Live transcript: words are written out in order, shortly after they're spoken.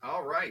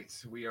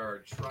right. We are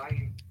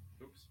trying.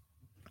 Oops.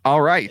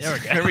 All right.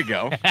 There we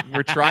go.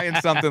 We're trying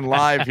something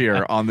live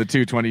here on the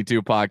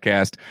 222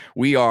 podcast.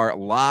 We are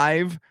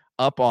live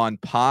up on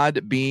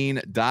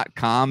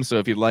podbean.com. So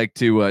if you'd like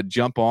to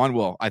jump on,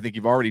 well, I think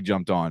you've already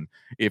jumped on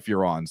if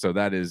you're on. So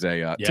that is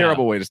a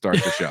terrible way to start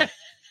the show.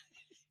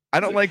 I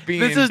don't like being.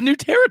 This is new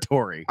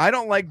territory. I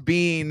don't like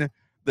being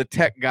the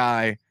tech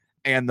guy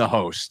and the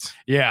host.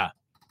 Yeah.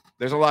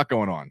 There's a lot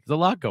going on. There's a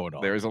lot going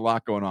on. There is a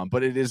lot going on,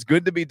 but it is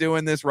good to be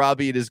doing this,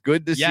 Robbie. It is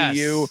good to see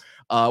you.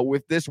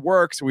 With This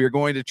Works, we are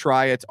going to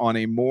try it on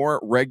a more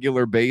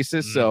regular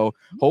basis. So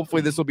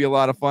hopefully this will be a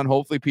lot of fun.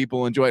 Hopefully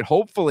people enjoy it.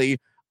 Hopefully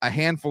a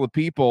handful of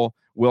people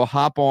will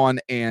hop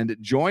on and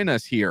join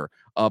us here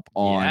up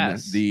on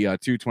the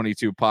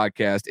 222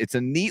 podcast. It's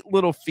a neat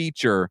little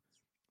feature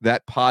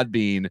that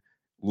Podbean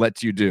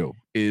lets you do,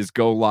 is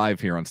go live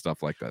here on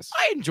stuff like this.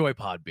 I enjoy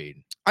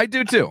Podbean. I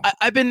do too.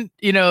 I've been,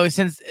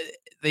 since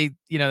they,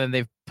 then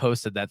they've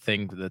posted that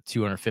thing, the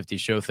 250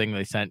 show thing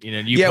they sent,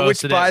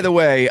 which by the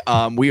way,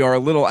 we are a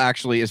little,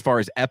 actually, as far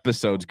as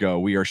episodes go,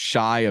 we are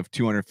shy of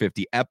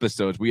 250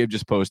 episodes. We have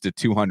just posted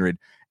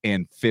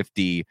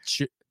 250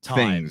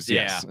 things.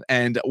 Yes.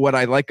 And what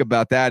I like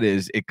about that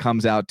is it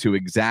comes out to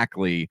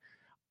exactly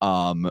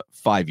 5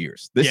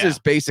 years. This is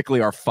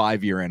basically our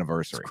 5-year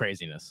anniversary. It's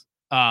craziness.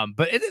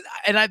 But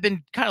and I've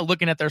been kind of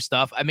looking at their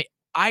stuff. I mean,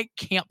 I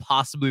can't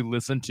possibly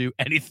listen to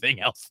anything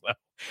else though.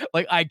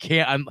 Like I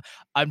can't.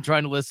 I'm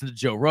trying to listen to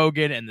Joe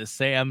Rogan and the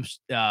Sam,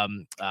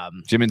 Jim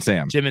and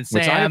Sam,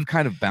 which I have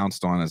kind of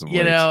bounced on as of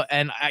late.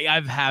 And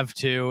I've have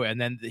to.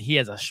 And then he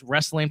has a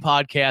wrestling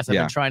podcast I've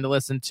been trying to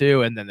listen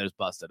to, and then there's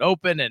Busted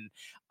Open, and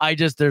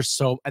there's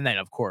so, and then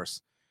of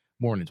course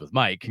Mornings with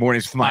Mike.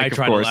 I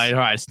try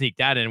to sneak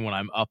that in when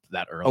I'm up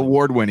that early.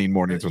 Award-winning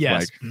Mornings with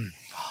Mike.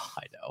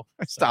 I know.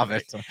 Stop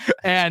it.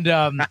 And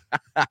I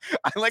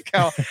like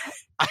how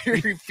I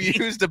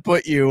refuse to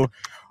put you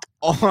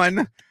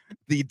on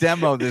the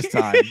demo this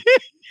time.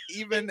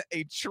 Even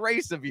a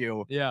trace of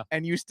you. Yeah.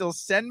 And you still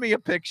send me a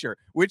picture,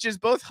 which is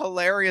both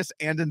hilarious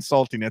and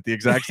insulting at the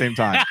exact same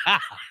time.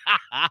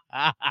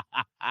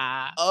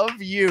 Of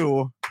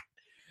you.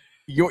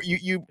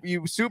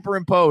 You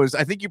superimpose.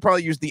 I think you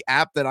probably used the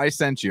app that I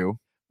sent you.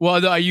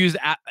 Well, I used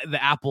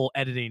the Apple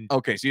editing.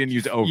 Okay, so you didn't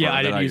use Over. Yeah,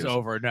 I didn't use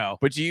Over, no.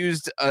 But you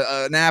used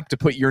an app to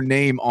put your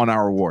name on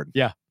our award.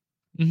 Yeah.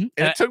 Mm-hmm.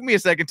 And it took me a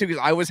second, too,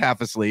 because I was half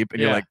asleep, and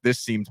you're like, this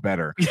seems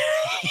better.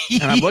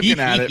 And I'm looking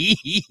at it.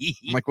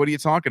 I'm like, what are you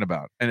talking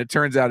about? And it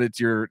turns out it's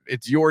your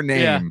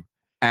name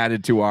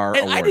added to our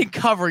award. I didn't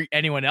cover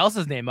anyone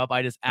else's name up.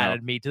 I just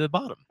added me to the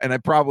bottom. And I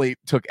probably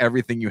took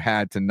everything you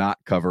had to not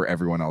cover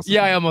everyone else's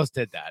name. I almost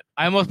did that.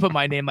 I almost put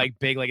my name like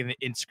big, like in the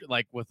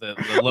like with the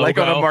logo. Like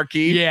on a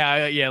marquee?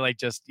 Yeah, like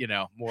just,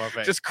 more of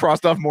it. Just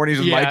crossed off Mornings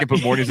with Mike and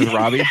put Mornings with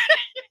Robbie?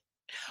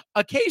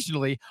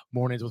 Occasionally,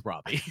 Mornings with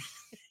Robbie.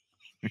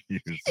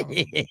 I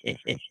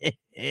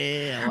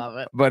love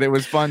it. But it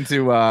was fun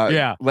to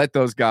let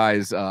those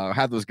guys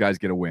have those guys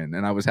get a win,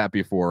 and I was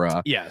happy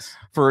for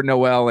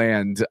Noel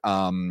and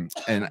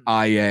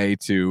IA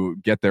to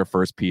get their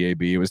first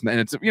PAB. It was, and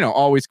it's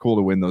always cool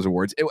to win those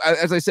awards.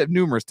 As I said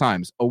numerous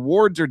times,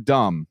 awards are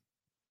dumb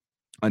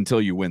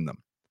until you win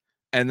them,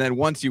 and then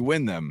once you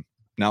win them,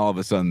 now all of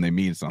a sudden they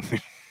mean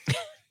something.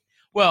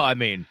 Well, I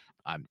mean,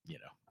 I've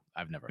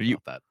never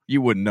felt that.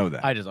 You wouldn't know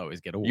that. I just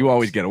always get awards. You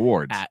always get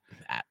awards.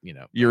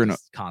 You're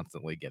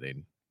constantly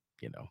getting,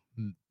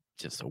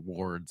 just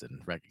awards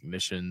and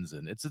recognitions,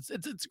 and it's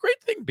a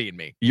great thing being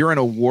me. You're an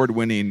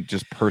award-winning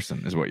just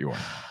person, is what you are.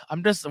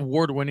 I'm just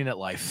award-winning at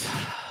life.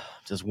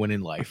 Just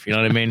winning life. You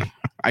know what I mean?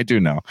 I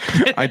do know.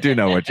 I do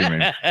know what you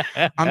mean.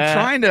 I'm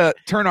trying to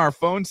turn our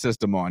phone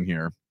system on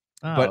here.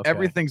 But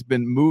everything's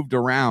been moved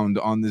around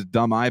on this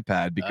dumb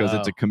iPad because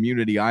it's a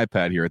community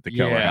iPad here at the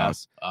Keller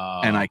House,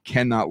 and I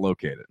cannot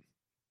locate it.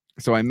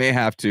 So I may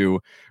have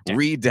to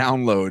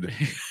re-download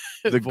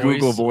the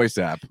Google Voice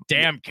app.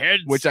 Damn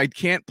kids. Which I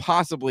can't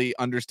possibly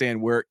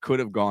understand where it could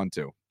have gone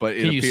to, but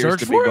it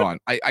appears to be gone.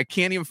 I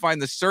can't even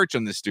find the search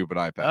on this stupid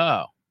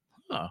iPad.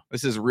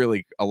 This is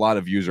really a lot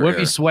of user error. What if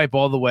you swipe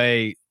all the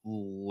way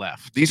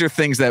left? These are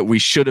things that we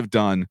should have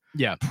done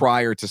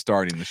prior to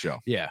starting the show.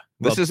 Yeah.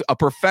 This is a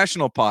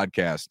professional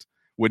podcast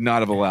would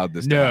not have allowed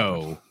this to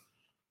happen.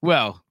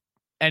 Well,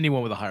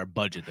 anyone with a higher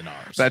budget than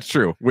ours. That's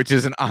true, which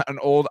is an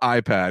old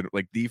iPad,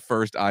 like the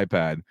first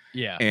iPad.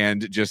 Yeah.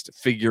 And just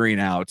figuring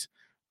out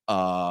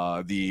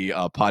the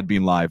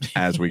Podbean Live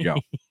as we go.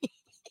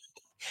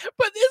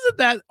 But isn't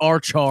that our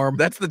charm?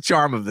 That's the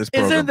charm of this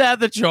program. Isn't that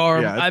the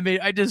charm? Yeah. I mean,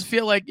 I just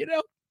feel like,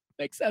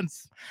 makes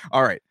sense.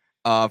 All right.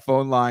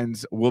 Phone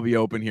lines will be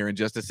open here in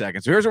just a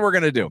second. So here's what we're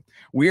going to do.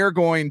 We are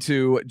going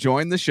to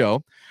join the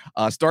show,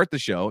 start the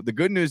show. The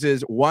good news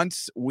is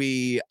once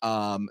we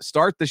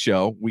start the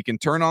show, we can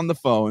turn on the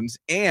phones,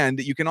 and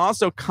you can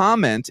also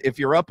comment if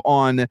you're up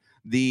on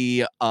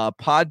the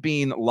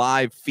Podbean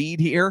live feed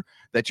here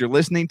that you're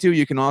listening to.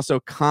 You can also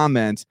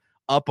comment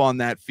up on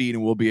that feed,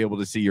 and we'll be able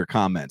to see your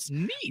comments.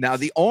 Neat. Now,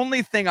 the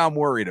only thing I'm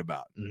worried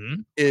about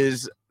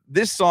is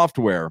this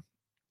software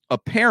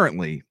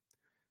apparently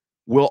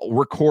will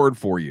record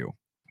for you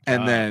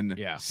and then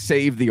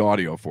save the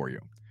audio for you.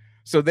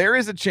 So there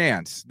is a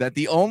chance that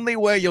the only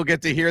way you'll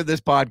get to hear this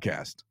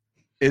podcast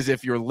is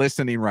if you're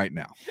listening right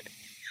now.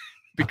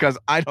 Because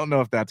I don't know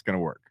if that's going to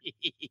work.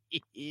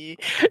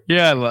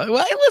 Yeah.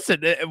 Well, listen,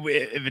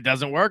 if it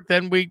doesn't work,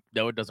 then we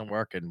know it doesn't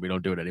work and we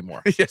don't do it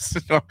anymore. Yes.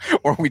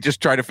 Or we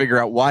just try to figure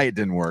out why it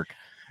didn't work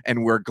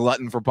and we're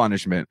glutton for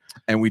punishment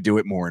and we do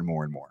it more and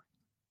more and more.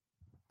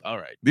 All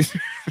right. These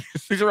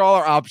are all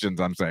our options,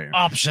 I'm saying.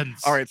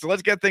 Options. All right. So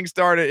let's get things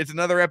started. It's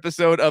another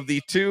episode of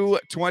the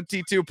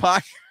 222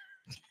 podcast.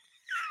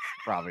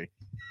 Probably.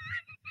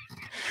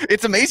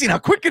 It's amazing how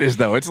quick it is,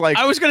 though. It's like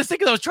I was going to say,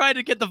 because I was trying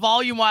to get the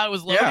volume while it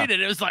was loading,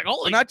 and it was like,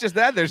 holy. Not just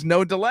that, there's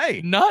no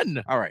delay.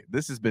 None. All right,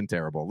 this has been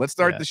terrible. Let's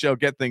start the show,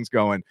 get things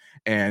going,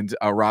 and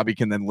Robbie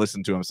can then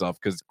listen to himself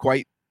because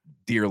quite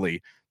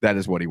dearly that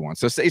is what he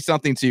wants. So say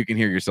something so you can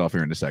hear yourself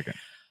here in a second.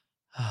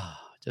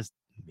 Just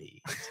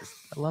me.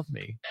 I love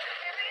me.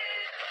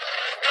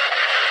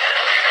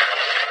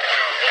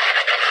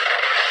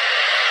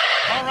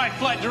 All right,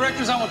 flight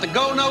directors, I want the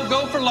go, no,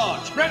 go for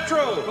launch.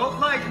 Retro. Go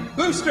flight.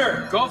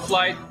 Booster. Go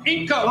flight.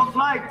 Eco. Go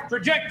flight.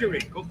 Trajectory.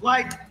 Go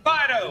flight.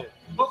 Fido.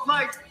 Go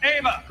flight.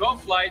 AVA. Go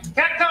flight.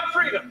 Capcom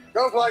Freedom.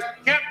 Go flight.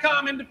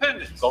 Capcom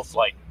Independence. Go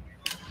flight.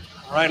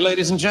 All right,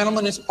 ladies and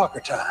gentlemen, it's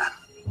pucker time.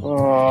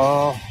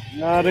 Oh,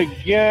 not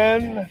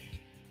again.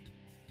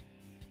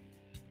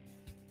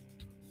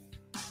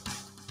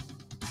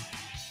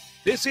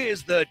 This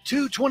is the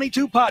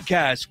 222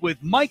 podcast with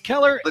Mike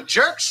Keller. The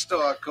Jerk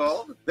Store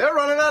called. They're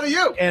running out of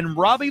you. And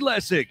Robbie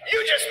Lessig.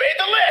 You just made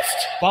the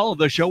list. Follow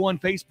the show on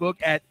Facebook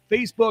at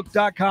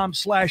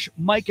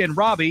facebook.com/Mike and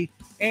Robbie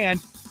and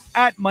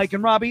at Mike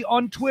and Robbie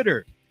on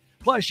Twitter.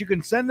 Plus, you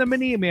can send them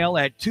an email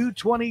at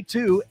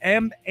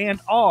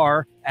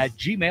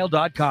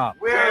 222mnr@gmail.com.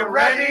 We're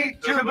ready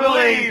to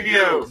believe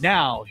you.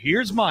 Now,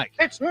 here's Mike.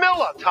 It's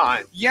Miller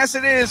time. Yes,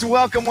 it is.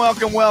 Welcome,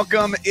 welcome,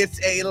 welcome.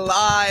 It's a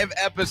live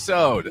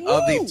episode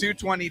of the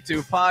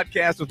 222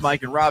 podcast with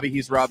Mike and Robbie.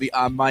 He's Robbie,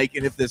 I'm Mike.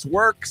 And if this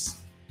works,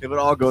 if it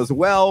all goes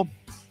well,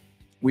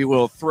 we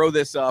will throw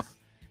this up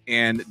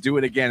and do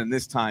it again. And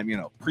this time,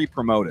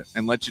 pre-promote it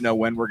and let you know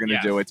when we're going to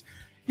do it.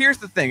 Here's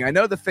the thing. I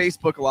know the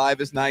Facebook Live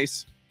is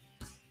nice,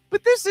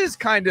 but this is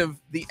kind of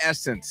the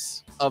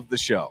essence of the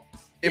show.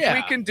 If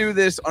we can do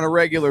this on a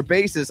regular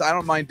basis, I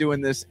don't mind doing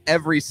this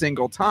every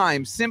single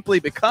time simply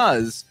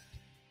because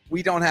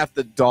we don't have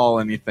to doll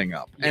anything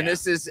up. And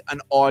this is an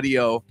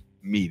audio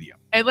medium.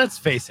 And let's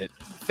face it,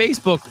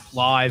 Facebook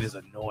Live is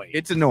annoying.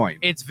 It's annoying.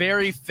 It's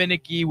very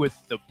finicky with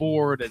the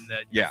board and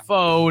the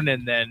phone,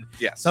 and then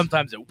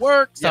sometimes it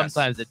works,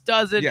 sometimes it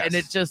doesn't, and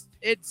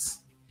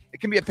it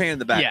can be a pain in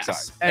the backside.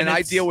 Yes. And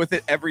I deal with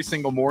it every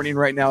single morning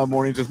right now,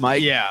 Mornings with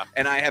Mike. Yeah.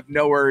 And I have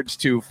no urge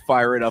to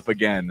fire it up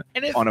again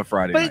on a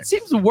Friday night. But it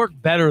seems to work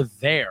better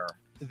there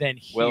than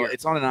here. Well,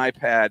 it's on an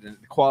iPad and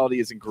the quality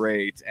isn't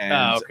great.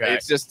 And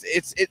it's just,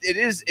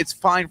 it's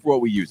fine for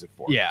what we use it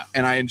for. Yeah.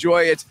 And I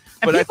enjoy it.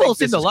 But people I think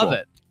seem to love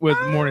it with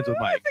Mornings with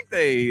Mike.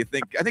 I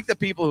think the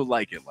people who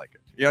like it.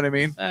 You know what I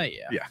mean?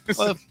 Yeah.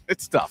 Well,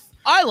 it's tough.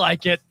 I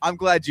like it. I'm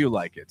glad you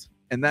like it.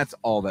 And that's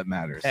all that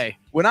matters. Hey.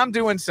 When I'm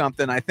doing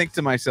something, I think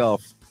to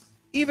myself,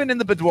 even in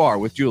the boudoir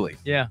with Julie,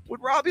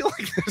 would Robbie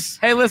like this?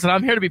 Hey, listen,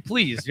 I'm here to be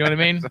pleased. You know what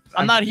I mean?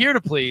 I'm not here to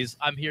please.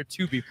 I'm here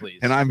to be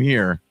pleased. And I'm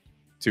here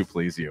to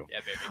please you. Yeah,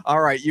 baby.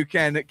 All right. You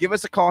can give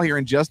us a call here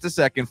in just a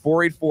second.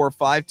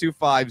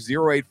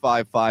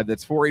 484-525-0855.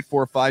 That's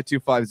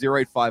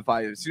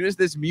 484-525-0855. As soon as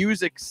this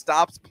music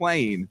stops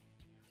playing,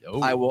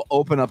 I will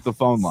open up the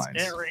phone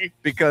lines. Scary.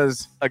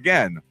 Because,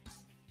 again,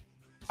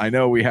 I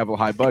know we have a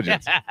high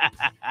budget.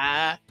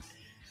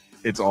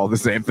 It's all the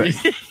same thing.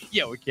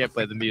 Yeah, we can't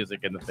play the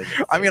music in the thing.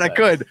 I mean, I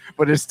could,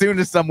 but as soon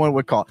as someone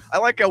would call, I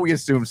like how we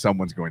assume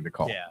someone's going to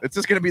call. Yeah. It's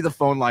just going to be the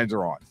phone lines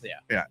are on. Yeah.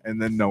 Yeah,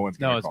 and then no one's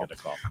going to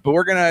call. But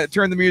we're going to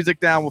turn the music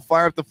down. We'll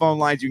fire up the phone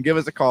lines. You can give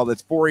us a call.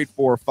 That's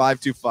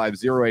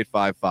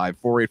 484-525-0855,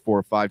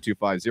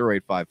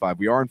 484-525-0855.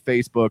 We are on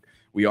Facebook.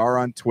 We are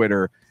on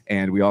Twitter.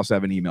 And we also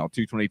have an email,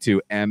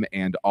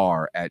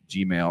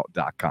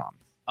 222mnr@gmail.com.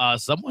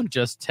 Someone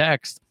just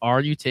text, are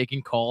you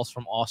taking calls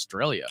from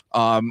Australia?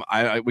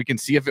 We can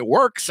see if it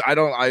works.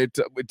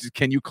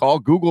 Can you call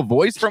Google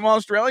Voice from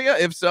Australia?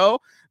 If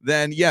so,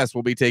 then yes,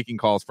 we'll be taking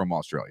calls from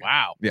Australia.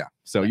 Wow. Yeah.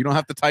 So you don't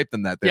have to type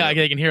them that there. Yeah,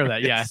 they can hear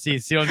that. Yeah.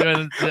 See what I'm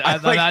doing?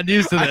 I'm not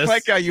used to this. I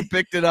like how you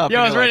picked it up.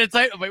 Yeah, I was ready to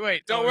type.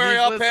 Wait. Don't worry,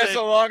 I'll pass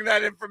along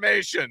that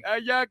information.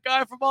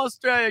 Guy from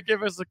Australia,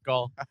 give us a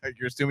call.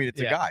 You're assuming it's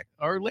a guy.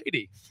 Or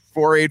lady.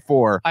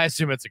 484. I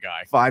assume it's a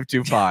guy.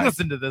 525.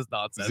 Listen to this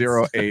nonsense.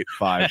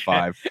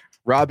 0855.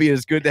 Robbie,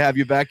 it's good to have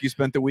you back. You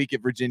spent the week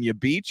at Virginia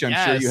Beach. I'm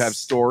sure you have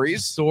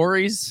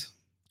stories.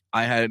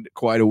 I had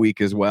quite a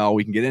week as well.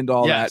 We can get into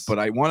all that, but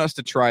I want us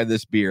to try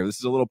this beer. This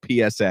is a little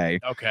PSA.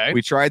 Okay.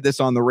 We tried this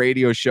on the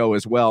radio show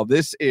as well.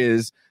 This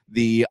is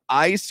the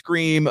Ice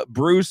Cream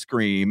Brew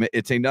Scream.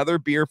 It's another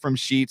beer from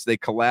Sheetz. They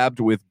collabed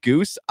with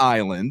Goose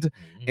Island,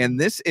 and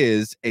this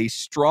is a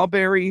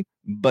strawberry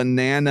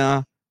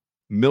banana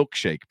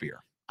milkshake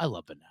beer. I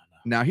love banana.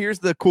 Now, here's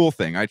the cool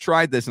thing. I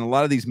tried this, and a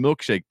lot of these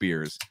milkshake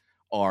beers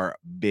are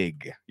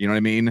big. You know what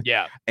I mean?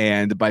 Yeah.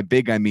 And by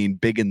big, I mean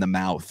big in the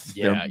mouth.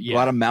 Yeah, They're yeah. A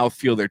lot of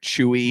mouthfeel. They're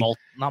chewy.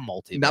 Not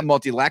multi. Not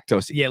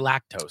multi-lactose. Yeah,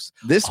 lactose.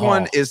 This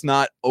one is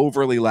not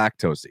overly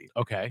lactosey.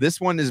 Okay.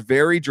 This one is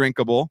very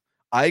drinkable.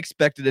 I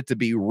expected it to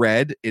be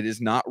red. It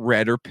is not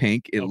red or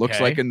pink. It looks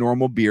like a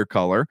normal beer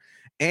color.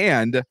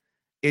 And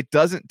it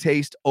doesn't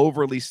taste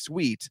overly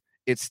sweet.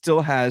 It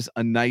still has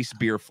a nice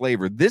beer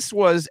flavor. This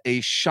was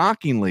a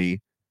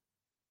shockingly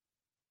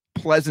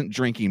pleasant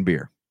drinking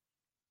beer.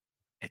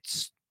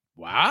 It's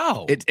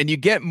wow. And you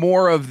get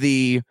more of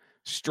the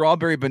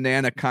strawberry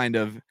banana kind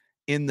of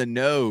in the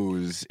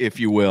nose, if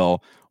you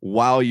will,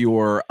 while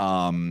you're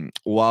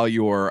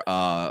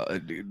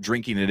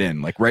drinking it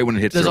in, like right when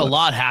it hits. There's a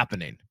lot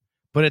happening,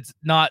 but it's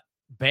not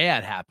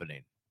bad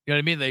happening. You know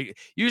what I mean? They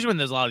usually when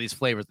there's a lot of these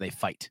flavors, they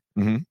fight,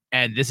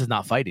 and this is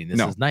not fighting. This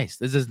is nice.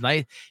 This is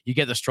nice. You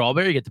get the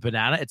strawberry, you get the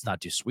banana. It's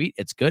not too sweet.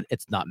 It's good.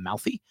 It's not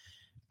mouthy.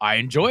 I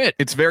enjoy it.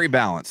 It's very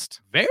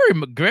balanced. Very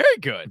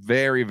good.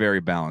 Very, very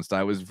balanced.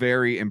 I was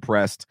very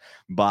impressed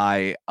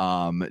by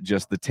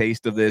just the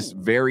taste of this.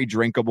 Very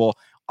drinkable.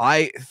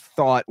 I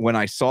thought when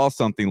I saw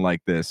something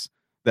like this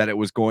that it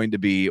was going to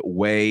be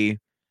way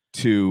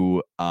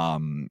too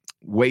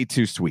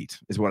sweet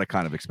is what I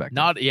kind of expected.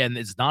 And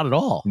it's not at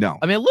all. No.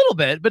 I mean a little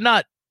bit, but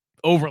not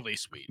overly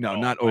sweet. No,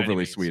 not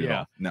overly sweet at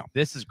all. No.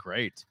 This is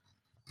great.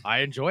 I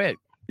enjoy it.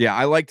 Yeah,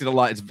 I liked it a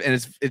lot.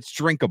 It's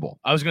drinkable.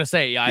 I was gonna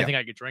say, I think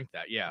I could drink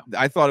that. Yeah.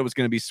 I thought it was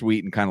gonna be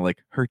sweet and kind of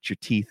like hurt your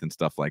teeth and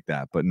stuff like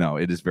that, but no,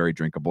 it is very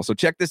drinkable. So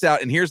check this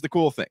out. And here's the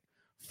cool thing: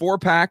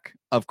 4-pack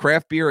of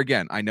craft beer.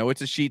 Again, I know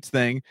it's a Sheetz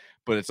thing,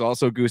 but it's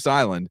also Goose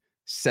Island.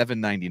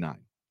 $7.99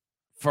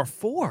 for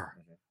 4.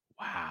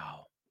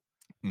 Wow.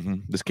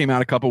 This came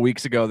out a couple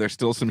weeks ago. There's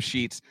still some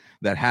Sheetz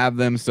that have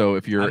them. So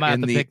if you're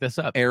in the pick this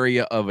up.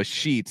 area of a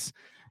Sheetz,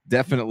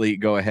 definitely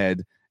go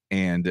ahead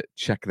and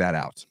check that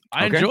out.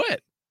 I enjoy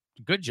it.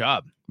 Good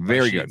job.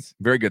 Very good.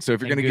 Very good. So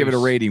if you're going to give it a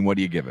rating, what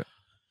do you give it?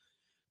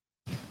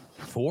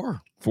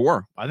 4.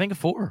 4. I think a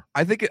 4.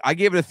 I think I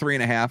gave it a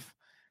 3.5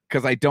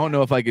 because I don't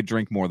know if I could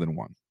drink more than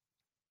one.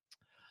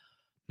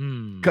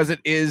 Because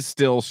it is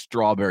still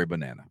strawberry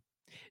banana.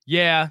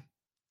 Yeah.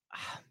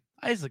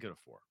 I just look at a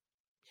 4.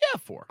 Yeah,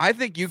 4. I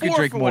think you could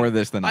drink more of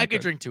this than I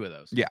could drink 2 of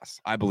those. Yes,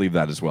 I believe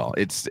that as well.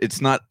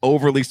 It's not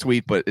overly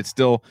sweet, but it's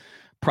still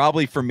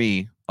probably for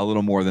me a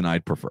little more than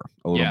I'd prefer.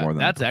 A little more than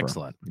that's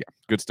excellent. Yeah,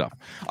 good stuff.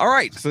 All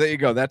right, so there you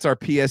go. That's our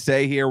PSA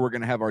here. We're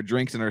going to have our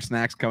drinks and our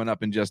snacks coming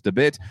up in just a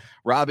bit.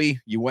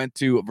 Robbie, you went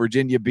to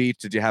Virginia Beach.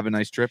 Did you have a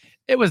nice trip?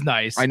 It was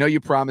nice. I know you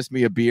promised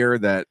me a beer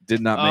that did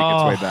not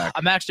make its way back.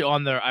 I'm actually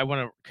on there. I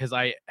want to because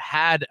I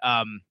had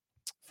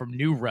from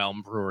New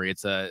Realm Brewery.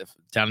 It's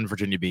down in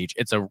Virginia Beach.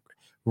 It's a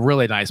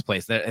really nice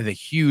place. That has a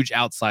huge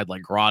outside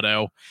like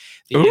grotto.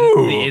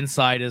 The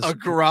inside is a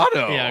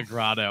grotto. Yeah, a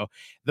grotto.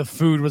 The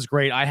food was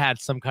great. I had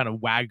some kind of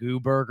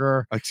Wagyu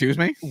burger. Excuse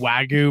me?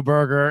 Wagyu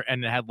burger,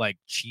 and it had like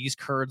cheese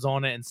curds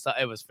on it and stuff.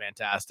 It was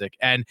fantastic.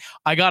 And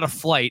I got a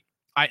flight.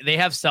 They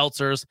have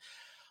seltzers.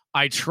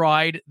 I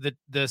tried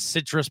the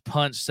citrus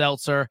punch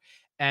seltzer,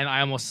 and I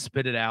almost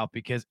spit it out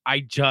because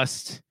I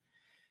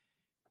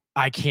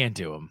can't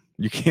do them.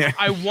 You can't.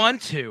 I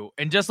want to,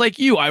 and just like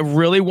you, I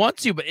really want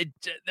to, but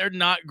they're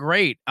not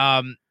great.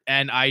 And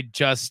I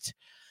just,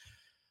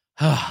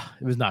 it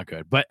was not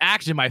good. But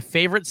actually, my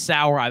favorite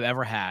sour I've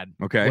ever had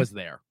was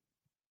there.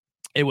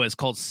 It was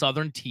called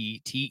Southern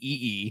Tea,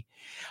 TEE,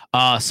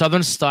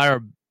 Southern Style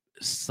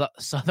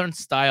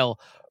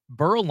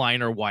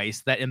Berliner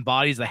Weiss that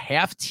embodies a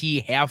half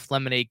tea, half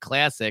lemonade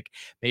classic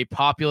made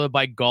popular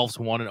by Gulf's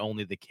one and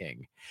only the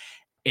King.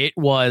 It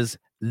was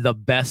the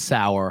best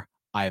sour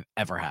I've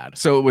ever had.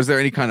 So was there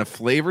any kind of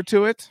flavor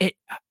to it?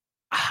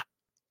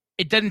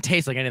 It didn't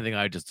taste like anything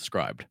I just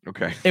described.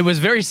 Okay. It was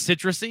very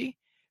citrusy,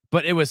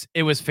 but it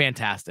was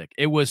fantastic.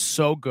 It was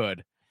so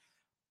good.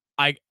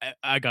 I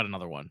got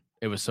another one.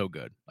 It was so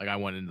good. Like I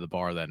went into the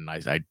bar then and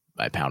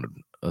I pounded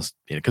because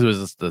it was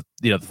just the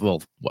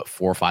little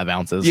 4 or 5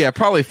 ounces. Yeah,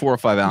 probably 4 or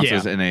 5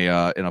 ounces in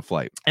a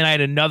flight. And I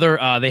had another.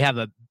 They have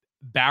a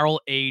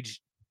barrel aged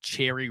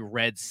cherry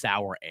red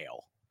sour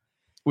ale.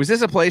 Was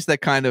this a place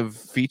that kind of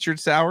featured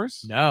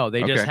sours? No,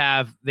 they just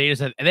have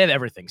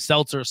everything.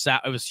 Seltzer,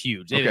 it was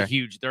huge. They had a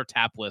huge. Their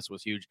tap list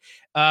was huge.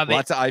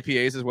 Lots of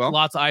IPAs as well.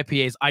 Lots of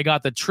IPAs. I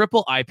got the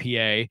triple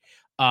IPA,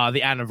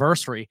 the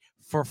anniversary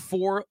for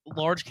 4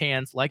 large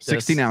cans like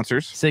this. 16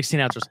 ounces,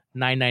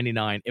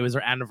 $9.99. It was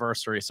their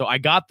anniversary, so I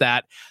got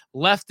that.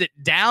 Left it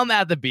down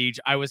at the beach.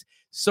 I was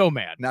so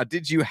mad. Now,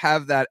 did you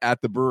have that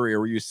at the brewery,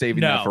 or were you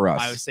saving that for us?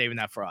 I was saving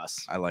that for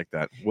us. I like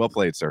that. Well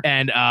played, sir.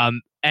 And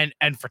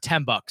for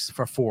 $10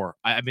 for 4.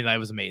 I mean, that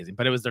was amazing.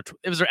 But it was their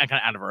kind of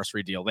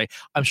anniversary deal.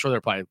 I'm sure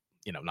they're probably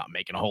not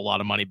making a whole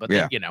lot of money, but but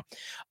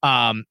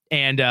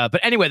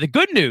anyway, the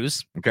good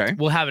news. Okay,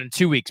 we'll have it in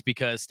 2 weeks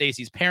because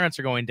Stacy's parents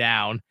are going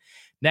down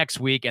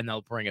next week and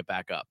they'll bring it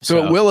back up.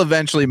 So it will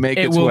eventually make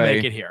its way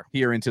make it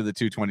here into the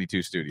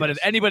 222 studio. But if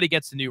anybody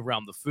gets the New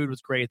Realm, the food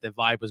was great, the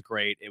vibe was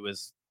great. It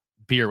was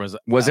beer was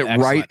it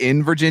excellent. Right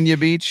in Virginia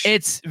Beach?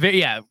 It's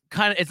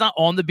kind of. It's not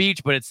on the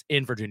beach, but it's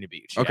in Virginia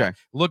Beach. Okay, yeah.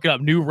 Look it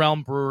up. New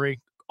Realm Brewery.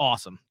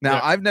 Awesome.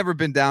 Now, I've never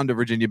been down to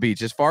Virginia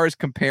Beach. As far as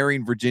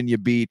comparing Virginia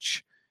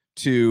Beach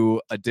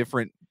to a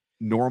different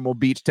normal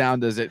beach town,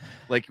 does it,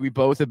 like, we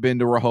both have been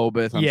to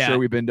Rehoboth. I'm sure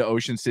we've been to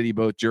Ocean City,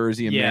 both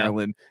Jersey and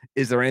Maryland.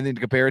 Is there anything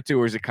to compare it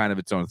to, or is it kind of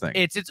its own thing?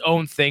 It's its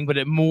own thing, but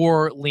it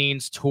more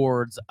leans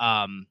towards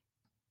North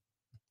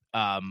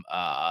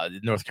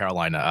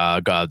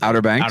Carolina,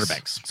 Outer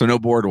Banks. So no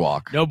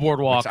boardwalk.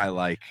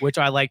 Which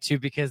I like too,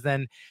 because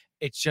then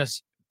it's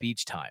just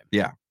beach time.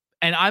 Yeah.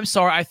 And I'm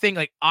sorry, I think,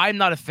 like, I'm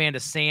not a fan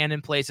of sand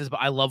in places, but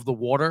I love the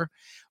water.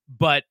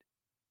 But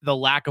the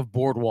lack of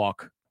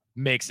boardwalk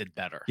makes it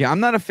better. Yeah, I'm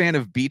not a fan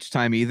of beach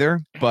time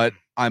either, but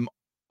I'm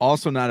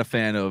also not a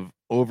fan of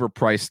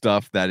overpriced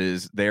stuff that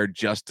is there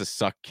just to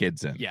suck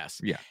kids in.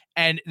 Yes. Yeah.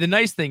 And the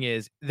nice thing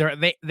is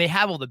they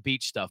have all the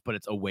beach stuff, but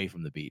it's away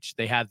from the beach.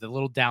 They have the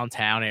little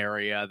downtown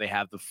area. They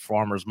have the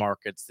farmers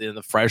markets,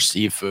 the fresh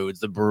seafoods,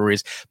 the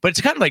breweries, but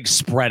it's kind of like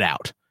spread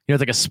out. It's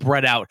like a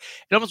spread out.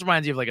 It almost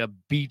reminds you of like a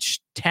beach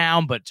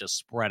town, but just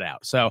spread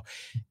out. So,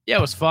 yeah,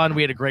 it was fun.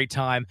 We had a great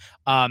time.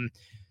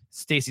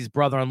 Stacy's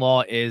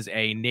brother-in-law is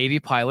a Navy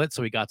pilot,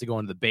 so we got to go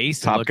into the base.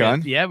 Top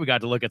Gun? We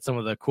got to look at some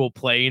of the cool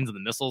planes and the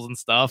missiles and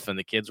stuff. And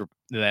the kids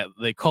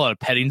they call it a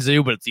petting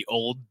zoo, but it's the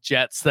old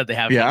jets that they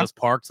have in this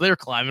park. So they were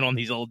climbing on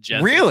these old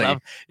jets. Really?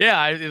 And stuff.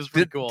 Yeah, it was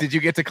pretty cool. Did you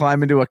get to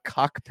climb into a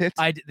cockpit?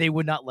 They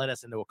would not let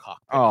us into a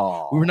cockpit.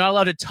 Oh. We were not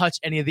allowed to touch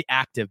any of the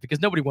active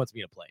because nobody wants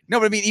me in a plane. No,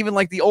 but I mean, even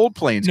like the old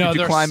planes. No,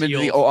 could you climb sealed.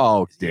 into the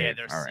oh, damn. Yeah,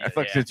 they're all right. sealed, I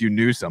thought since you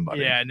knew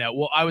somebody. Yeah, no.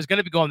 Well, I was going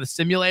to be going the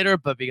simulator,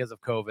 but because of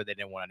COVID, they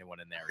didn't want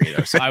anyone in there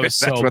either. So I was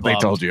so That's what bummed. they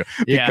told you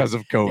because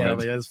of COVID. Yeah,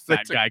 like, this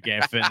fat guy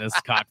can't fit in this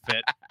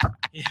cockpit.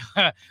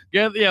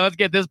 Let's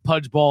get this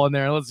pudge ball in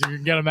there. Let's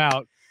get him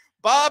out.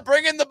 Bob,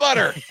 bring in the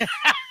butter.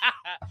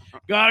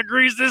 Gotta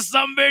grease this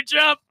sumbitch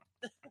up.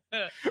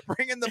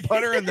 Bring in the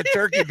butter and the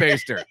turkey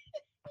baster.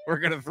 We're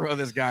gonna throw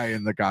this guy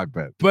in the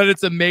cockpit. But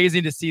it's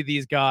amazing to see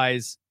these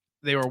guys.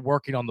 They were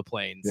working on the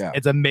planes. Yeah.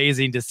 It's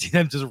amazing to see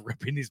them just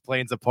ripping these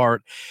planes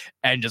apart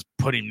and just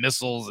putting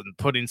missiles and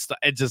putting stuff.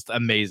 It's just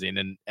amazing,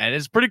 and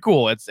it's pretty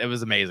cool. It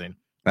was amazing.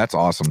 That's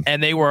awesome.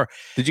 And they were.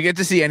 Did you get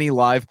to see any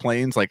live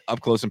planes like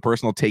up close and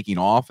personal taking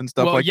off and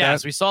stuff like that?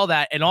 Yes, we saw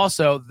that, and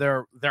also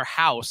their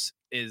house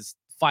is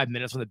 5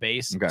 minutes from the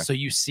base. Okay. So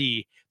you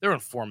see they're in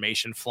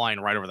formation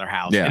flying right over their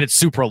house. Yeah. And it's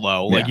super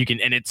low. Like Yeah. you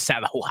can, and it's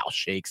sad, the whole house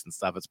shakes and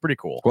stuff. It's pretty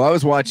cool. Well, I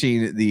was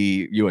watching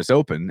the US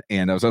Open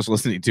and I was also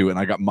listening to it, and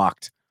I got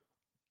mocked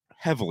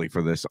heavily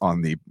for this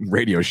on the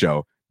radio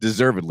show,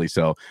 deservedly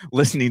so,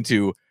 listening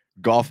to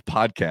golf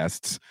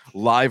podcasts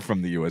live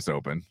from the US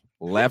Open.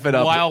 Laugh it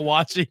up while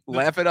watching.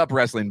 Laugh it up,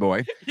 wrestling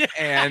boy.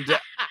 And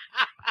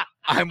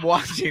I'm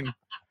listening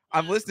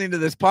to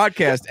this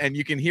podcast, and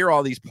you can hear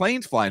all these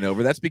planes flying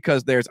over. That's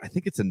because I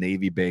think it's a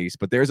Navy base,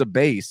 but there's a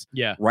base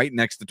right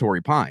next to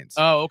Torrey Pines.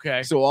 Oh,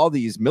 okay. So all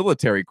these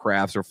military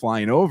crafts are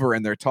flying over,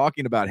 and they're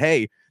talking about,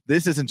 hey,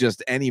 this isn't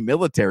just any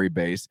military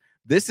base.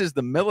 This is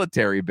the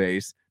military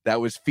base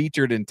that was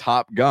featured in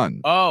Top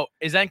Gun. Oh,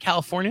 is that in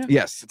California?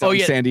 Yes. It's in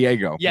San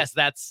Diego. Yes,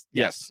 that's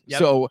yes. Yep.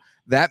 So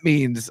that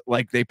means,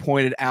 like, they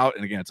pointed out,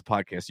 and again, it's a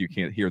podcast, you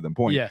can't hear them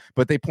point. Yeah.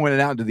 But they pointed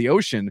out into the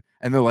ocean,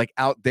 and they're like,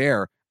 out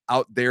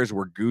there's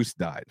where Goose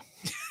died.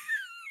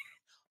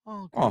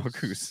 Oh,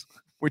 Goose.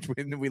 Which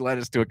we led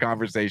us to a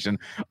conversation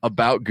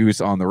about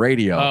Goose on the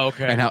radio. Oh,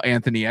 okay. And how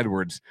Anthony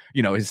Edwards,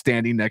 is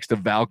standing next to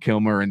Val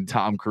Kilmer and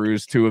Tom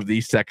Cruise, two of the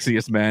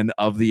sexiest men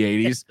of the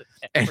 80s.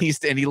 and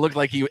he looked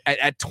like he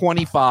at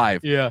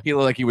 25. Yeah. He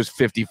looked like he was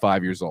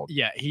 55 years old.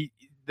 Yeah.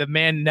 The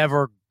man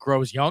never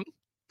grows young.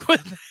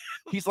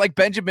 He's like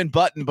Benjamin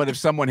Button, but if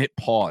someone hit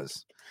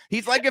pause.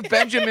 He's like if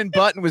Benjamin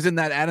Button was in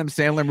that Adam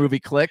Sandler movie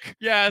Click.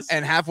 Yes.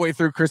 And halfway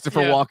through,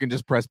 Christopher Walken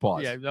just pressed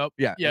pause. Yeah. Nope.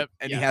 Yeah. Yep.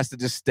 And he has to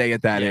just stay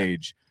at that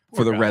age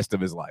for the rest of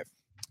his life.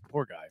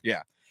 Poor guy.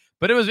 Yeah.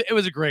 But it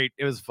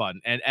was fun.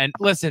 And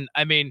listen,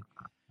 I mean,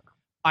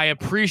 I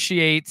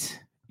appreciate,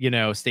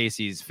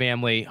 Stacy's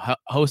family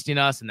hosting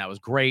us, and that was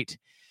great.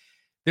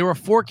 There were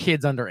 4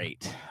 kids under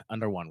 8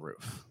 under one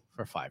roof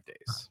for 5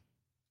 days.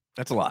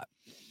 That's a lot.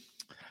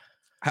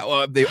 How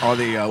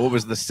what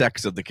was the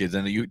sex of the kids?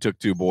 And you took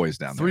 2 boys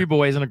down there. 3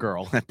 boys and a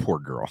girl. That poor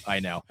girl. I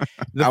know.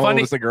 How old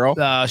was the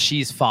girl?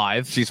 She's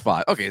 5. She's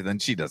 5. Okay, then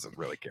she doesn't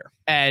really care.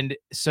 And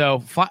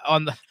so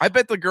I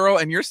bet the girl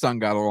and your son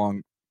got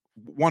along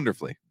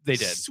wonderfully. They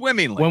did.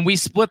 Swimmingly. When we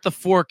split the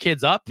 4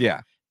 kids up,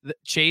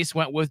 Chase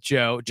went with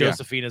Joe.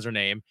 Josephine is her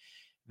name.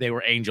 They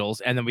were angels.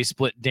 And then we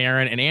split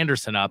Darren and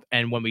Anderson up.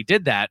 And when we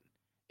did that,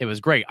 it was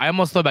great. I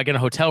almost thought about getting a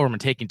hotel room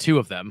and taking 2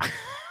 of them.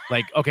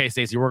 Like, okay,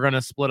 Stacey, we're going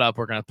to split up.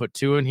 We're going to put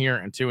 2 in here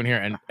and 2 in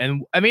here.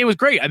 And I mean, it was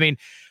great. I mean,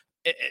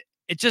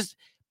 it just,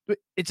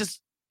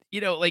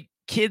 like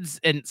kids,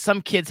 and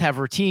some kids have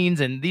routines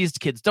and these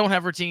kids don't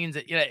have routines.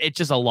 It's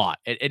just a lot.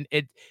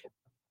 It's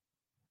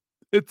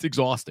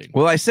exhausting.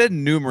 Well, I said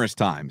numerous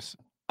times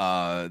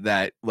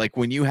that, like,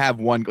 when you have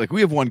one, like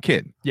we have 1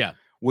 kid. Yeah.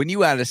 When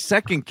you add a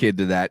second kid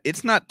to that,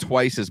 it's not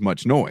twice as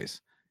much noise.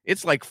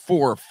 it's like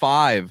 4 or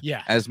 5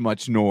 Yeah. as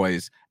much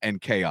noise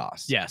and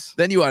chaos. Yes.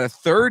 Then you add a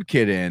third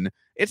kid in,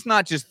 it's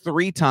not just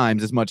 3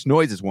 times as much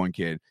noise as one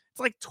kid. It's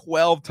like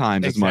 12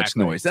 times as much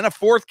noise. Then a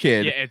fourth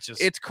kid,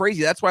 it's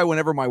crazy. That's why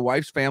whenever my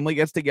wife's family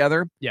gets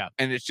together,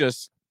 and it's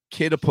just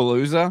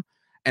kid-a-palooza,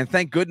 and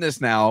thank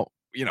goodness now,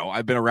 you know,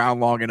 I've been around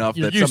long enough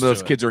that some of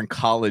those kids are in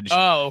college,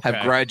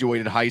 have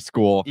graduated high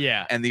school,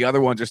 and the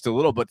other ones are still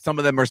little, but some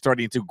of them are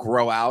starting to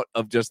grow out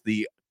of just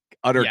the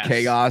utter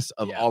chaos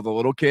of all the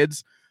little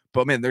kids.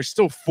 But man, there's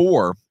still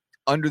 4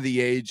 under the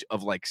age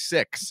of like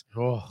 6.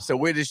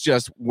 So it is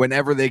just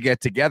whenever they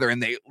get together,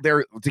 and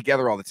they're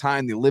together all the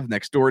time. They live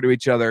next door to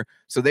each other.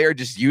 So they are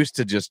just used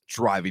to just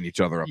driving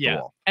each other up the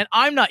wall. And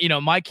I'm not, you know,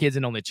 my kid's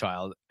an only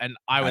child, and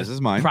I was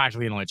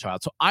practically an only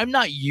child. So I'm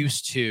not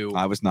used to.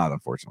 I was not,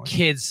 unfortunately.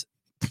 Kids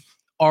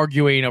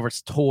arguing over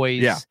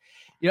toys. Yeah.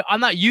 You know,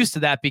 I'm not used to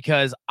that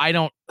because I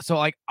don't. So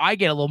like I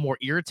get a little more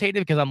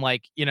irritated because I'm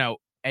like, you know,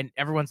 and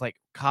everyone's like,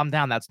 calm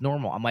down. That's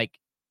normal. I'm like,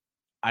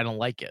 I don't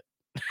like it.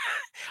 You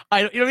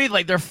know what I mean?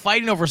 Like they're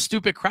fighting over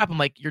stupid crap. I'm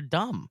like, you're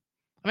dumb.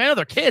 I mean, I know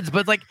they're kids, but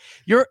it's like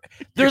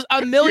there's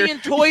a million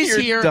toys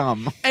here,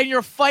 dumb. And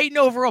you're fighting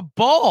over a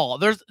ball.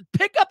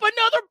 Pick up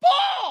another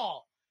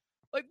ball.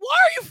 Like, why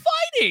are you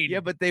fighting? Yeah,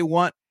 but they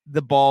want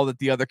the ball that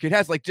the other kid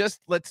has. Like,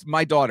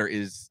 my daughter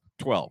is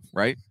 12,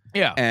 right?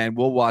 Yeah. And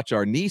we'll watch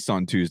our niece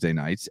on Tuesday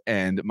nights,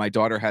 and my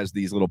daughter has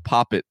these little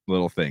pop-it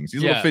little things,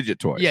 these little fidget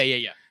toys.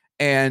 Yeah.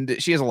 And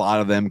she has a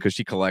lot of them because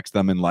she collects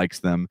them and likes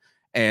them.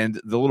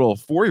 And the little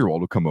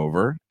 4-year-old will come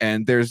over,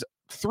 and there's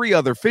 3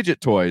 other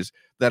fidget toys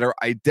that are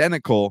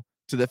identical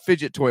to the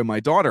fidget toy my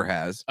daughter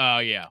has. Oh,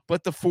 yeah.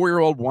 But the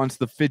 4-year-old wants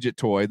the fidget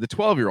toy the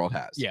 12-year-old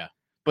has. Yeah.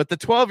 But the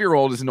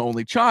 12-year-old is an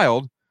only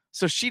child,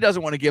 so she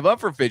doesn't want to give up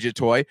her fidget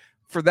toy.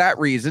 For that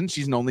reason,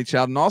 she's an only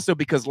child, and also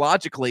because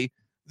logically,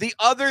 the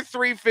other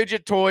 3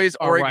 fidget toys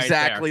are right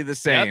exactly the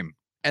same. Yep.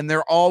 And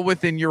they're all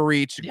within your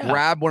reach. Yeah.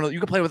 Grab one of them. You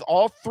can play with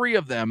all 3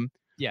 of them.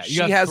 Yeah. She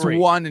has 3.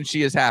 one, and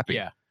she is happy.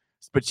 Yeah.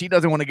 But she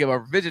doesn't want to give up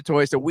her fidget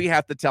toy, so we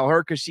have to tell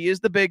her because she is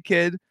the big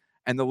kid,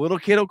 and the little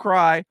kid will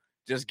cry.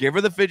 Just give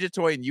her the fidget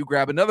toy, and you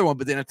grab another one.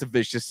 But then it's a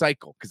vicious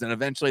cycle because then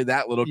eventually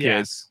that little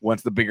kid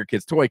wants the bigger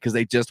kid's toy because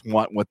they just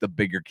want what the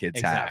bigger kids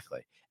have.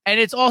 Exactly.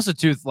 And it's also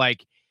too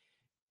like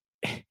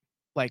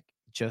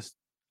just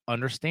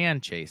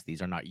understand, Chase,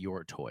 these are not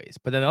your toys.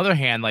 But on the other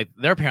hand, like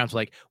their parents were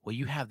like, well,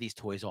 you have these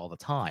toys all the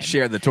time.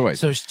 Share the toys.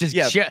 So just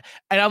share.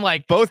 And I'm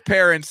like, both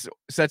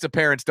sets of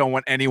parents don't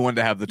want anyone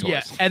to have the toys.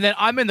 Yeah. And then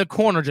I'm in the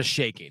corner just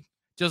shaking,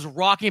 just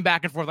rocking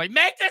back and forth, like,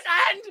 make this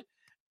end.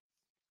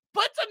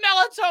 Put some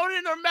melatonin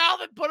in their mouth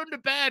and put them to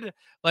bed.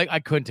 Like,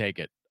 I couldn't take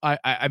it.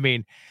 I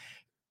mean,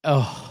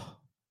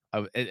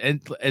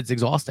 it's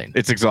exhausting.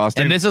 It's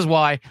exhausting. And this is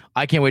why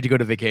I can't wait to go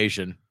to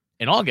vacation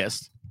in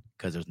August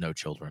because there's no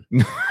children.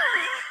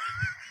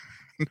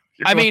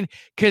 I mean,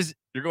 because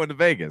you're going to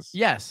Vegas.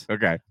 Yes.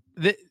 Okay.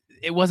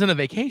 It wasn't a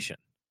vacation.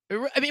 I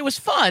mean, it was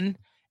fun,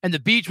 and the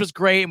beach was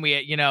great, and we,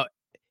 you know,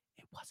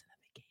 it wasn't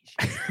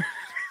a vacation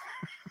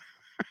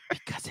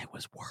because it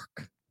was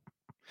work.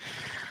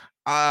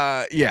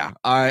 Yeah,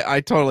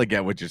 I totally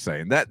get what you're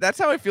saying. That's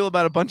how I feel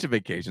about a bunch of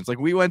vacations. Like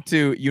we went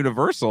to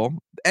Universal,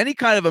 any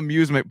kind of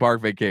amusement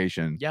park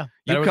vacation. Yeah,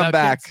 you come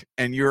back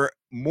and you're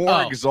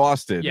more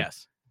exhausted.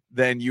 Yes.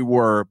 Than you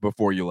were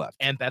before you left.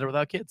 And better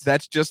without kids.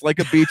 That's just like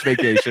a beach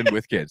vacation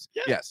with kids.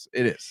 Yeah. Yes,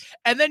 it is.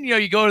 And then, you know,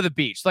 you go to the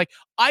beach. Like,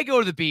 I go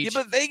to the beach.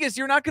 Yeah, but Vegas,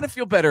 you're not going to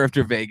feel better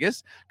after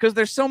Vegas because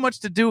there's so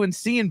much to do and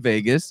see in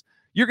Vegas.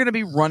 You're going to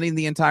be running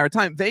the entire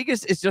time.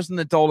 Vegas is just an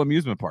adult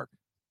amusement park.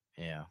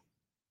 Yeah.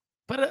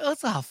 But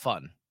let's have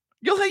fun.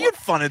 You had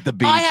fun at the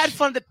beach. I had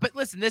fun, but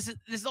listen, this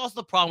is also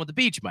the problem with the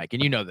beach, Mike,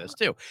 and you know this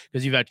too,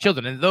 because you've had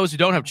children, and those who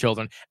don't have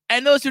children,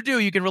 and those who do,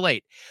 you can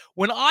relate.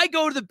 When I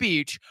go to the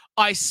beach,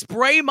 I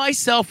spray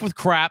myself with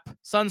crap,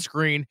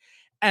 sunscreen,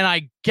 and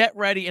I get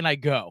ready and I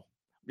go.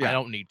 Yeah. I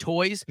don't need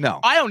toys. No.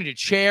 I don't need a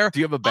chair.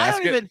 Do you have a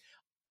basket?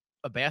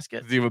 A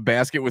basket? Do you have a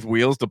basket with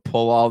wheels to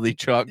pull all the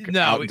chuck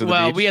out into the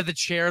beach? We have the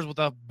chairs with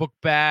a book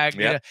bag.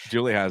 Yeah,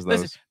 Julie has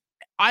those. Listen,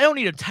 I don't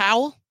need a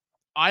towel.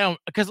 I don't,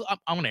 because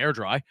I'm going to air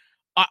dry.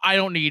 I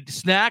don't need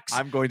snacks.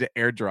 I'm going to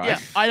air dry. Yeah,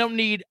 I don't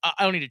need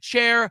a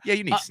chair. Yeah,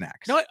 you need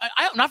snacks. No,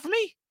 I not for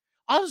me.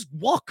 I'll just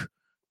walk.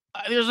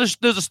 There's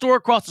a store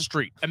across the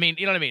street. I mean,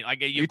 you know what I mean?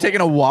 Like you taking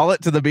a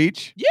wallet to the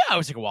beach? Yeah, I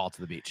was taking a wallet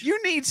to the beach.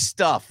 You need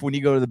stuff when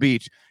you go to the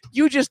beach.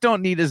 You just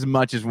don't need as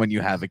much as when you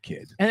have a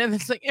kid. And then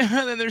it's like, and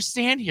then there's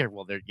sand here.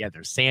 Well,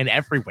 there's sand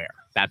everywhere.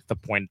 That's the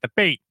point of the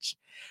beach.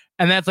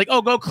 And that's like,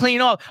 oh, go clean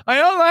off. I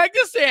don't like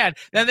the sand.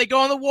 Then they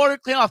go in the water,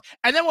 clean off.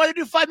 And then what do they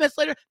do 5 minutes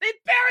later? They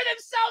bury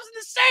themselves in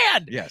the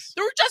sand. Yes.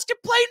 They were just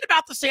complaining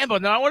about the sand,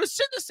 but now I want to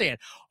sit in the sand.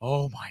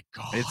 Oh, my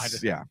God.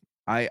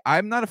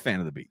 I'm not a fan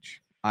of the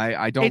beach.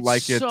 I don't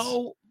like it.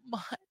 so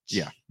much.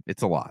 Yeah,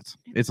 it's a lot.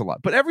 It's a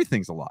lot. But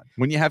everything's a lot.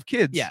 When you have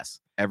kids,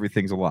 yes,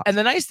 everything's a lot. And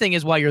the nice thing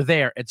is while you're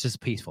there, it's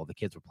just peaceful. The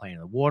kids were playing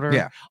in the water.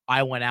 Yeah.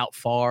 I went out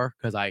far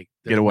because I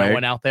get away. No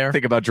one out there.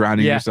 Think about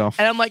drowning yourself.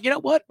 And I'm like, you know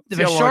what? If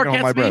a shark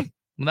gets me,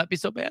 will that be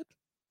so bad?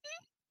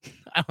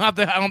 I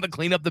don't have to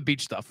clean up the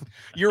beach stuff.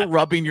 You're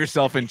rubbing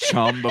yourself in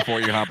chum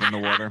before you hop in the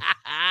water.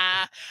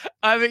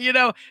 I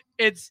mean,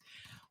 it's,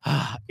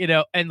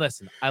 and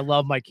listen, I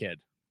love my kid,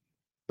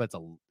 but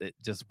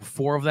just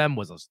 4 of them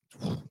was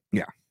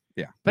yeah.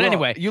 But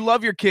anyway, you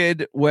love your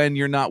kid when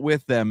you're not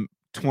with them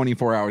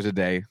 24 hours a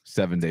day,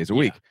 7 days a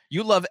week.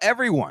 You love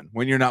everyone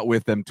when you're not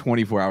with them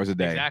 24 hours a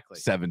day,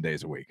 7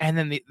 days a week. And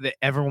then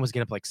everyone was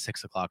getting up like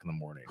 6 o'clock in the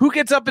morning. Who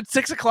gets up at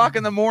 6 o'clock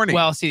in the morning?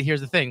 Well, see,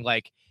 here's the thing.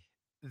 Like,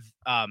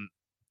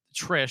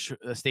 Trish,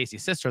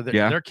 Stacy's sister,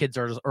 their kids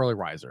are just early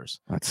risers.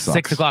 That sucks.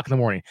 6 o'clock in the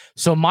morning.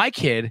 So my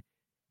kid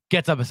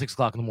gets up at 6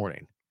 o'clock in the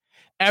morning.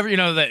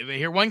 They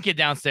hear one kid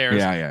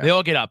downstairs. They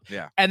all get up.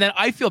 Yeah. And then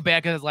I feel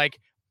bad because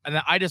and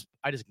then I just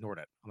ignored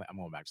it. I'm like, I'm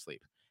going back to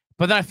sleep.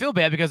 But then I feel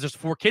bad because there's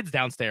 4 kids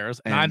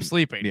downstairs and I'm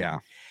sleeping. Yeah.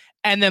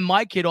 And then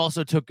my kid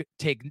also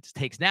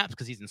takes naps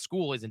because he's in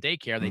school, he's in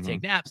daycare. They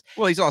take naps.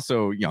 Well, he's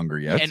also younger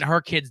yet. And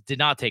her kids did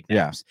not take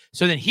naps. Yeah.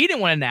 So then he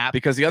didn't want to nap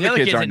because the other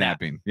kids aren't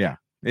napping. Yeah.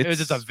 It was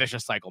just a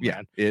vicious cycle,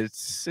 man.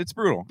 It's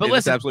brutal. But listen,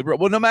 it's absolutely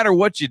brutal. Well, no matter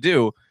what you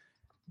do,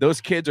 those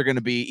kids are going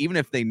to be, even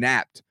if they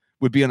napped,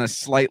 would be on a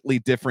slightly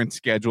different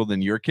schedule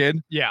than your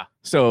kid. Yeah.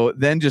 So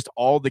then just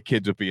all the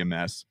kids would be a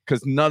mess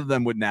because none of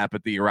them would nap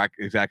at the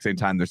exact same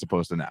time they're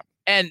supposed to nap.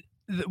 And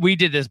we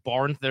did this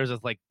barn. There's this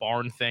like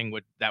barn thing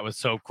that was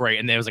so great.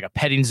 And there was like a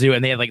petting zoo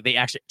and they had they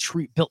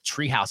actually built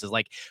tree houses,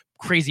 like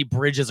crazy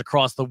bridges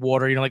across the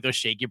water, like those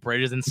shaky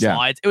bridges and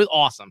slides. Yeah. It was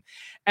awesome.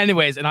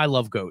 Anyways, and I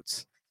love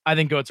goats. I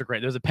think goats are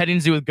great. There's a petting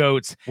zoo with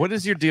goats. What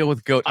is your deal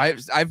with goats?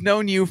 I've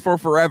known you for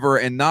forever,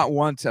 and not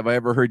once have I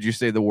ever heard you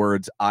say the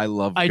words "I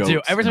love." I goats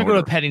do. Every time I go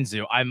to a petting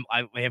zoo, I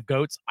have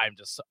goats. I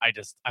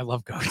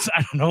love goats.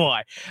 I don't know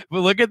why.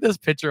 But look at this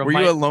picture of Were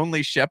you a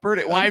lonely shepherd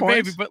at one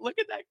point? Baby, but look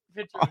at that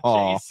picture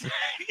of Chase.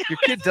 Your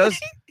kid does.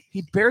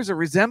 He bears a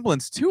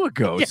resemblance to a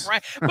goat. Yeah,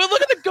 right. But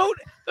look at the goat.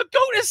 The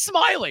goat is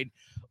smiling.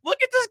 Look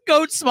at this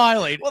goat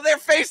smiling. Well, their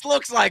face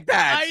looks like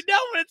that. I know,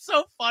 but it's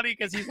so funny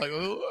because he's like,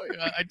 oh,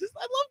 I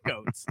love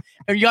goats.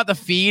 And you got the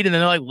feed, and then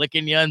they're like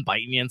licking you and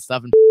biting you and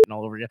stuff and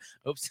all over you.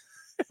 Oops.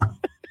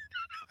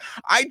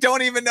 I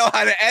don't even know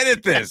how to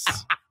edit this.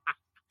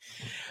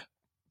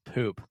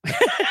 Poop.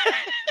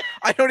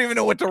 I don't even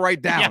know what to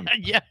write down.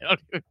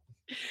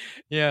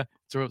 Yeah.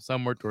 Throw it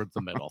somewhere towards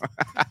the middle.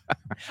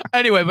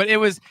 Anyway, but it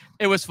was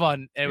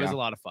fun. It was a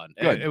lot of fun.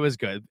 It was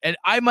good. And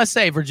I must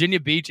say, Virginia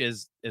Beach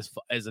is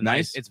a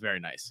nice. It's very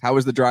nice. How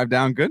was the drive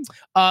down? Good.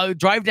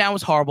 Drive down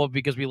was horrible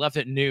because we left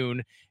at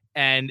noon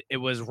and it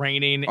was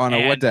raining. On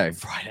a what day?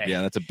 Friday.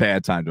 Yeah, that's a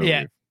bad time to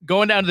leave.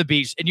 Going down to the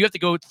beach, and you have to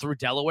go through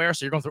Delaware,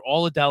 so you're going through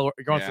all of Delaware.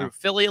 You're going through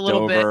Philly a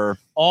little Dover,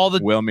 bit, all the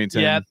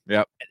Wilmington.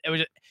 Yep. It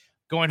was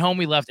going home.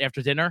 We left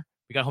after dinner.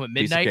 We got home at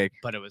midnight,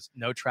 but it was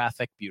no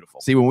traffic.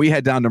 Beautiful. See, when we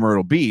head down to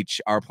Myrtle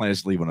Beach, our plan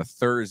is to leave on a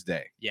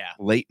Thursday. Yeah.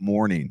 Late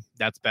morning.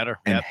 That's better.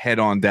 And head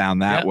on down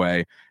that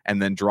way and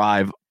then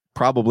drive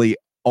probably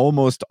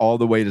almost all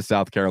the way to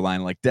South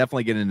Carolina, like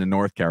definitely get into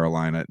North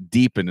Carolina,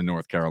 deep into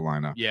North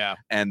Carolina. Yeah.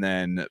 And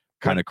then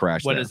kind of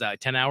crash What there. is that,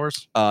 10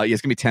 hours? Yeah,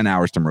 it's going to be 10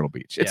 hours to Myrtle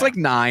Beach. It's like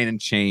 9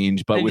 and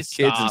change, but with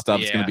kids and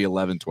stuff, it's going to be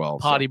 11, 12.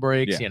 Potty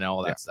breaks,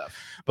 all that stuff.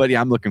 But yeah,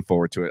 I'm looking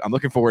forward to it. I'm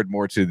looking forward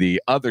more to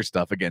the other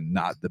stuff. Again,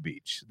 not the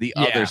beach. The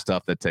other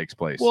stuff that takes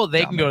place. Well,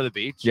 they can go to the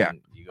beach. Yeah.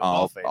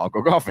 I'll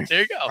go golfing. There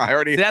you go.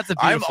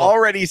 I'm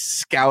already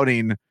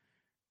scouting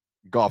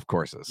golf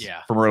courses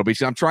for Myrtle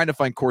Beach. I'm trying to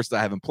find courses I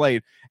haven't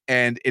played,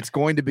 and it's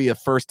going to be a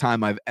first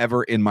time I've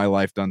ever in my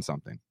life done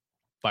something.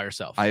 By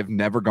yourself. I have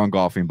never gone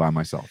golfing by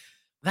myself.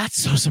 That's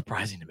so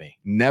surprising to me.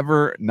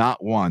 Never,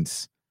 not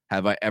once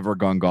have I ever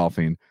gone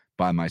golfing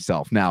by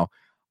myself. Now,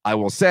 I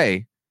will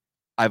say,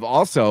 I've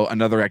also,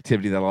 another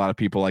activity that a lot of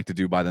people like to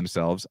do by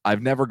themselves,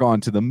 I've never gone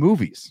to the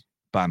movies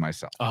by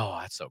myself. Oh,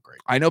 that's so great.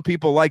 I know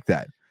people like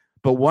that.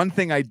 But one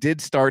thing I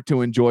did start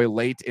to enjoy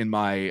late in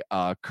my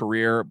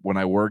career when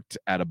I worked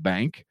at a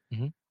bank,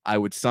 I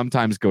would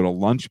sometimes go to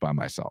lunch by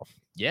myself.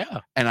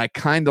 Yeah. And I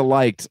kind of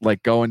liked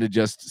going to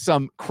just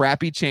some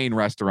crappy chain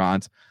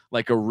restaurants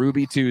like a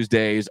Ruby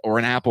Tuesdays or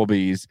an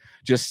Applebee's,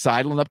 just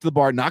sidling up to the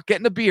bar, not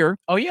getting a beer.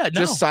 Oh, yeah. No.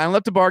 Just sidling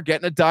up to the bar,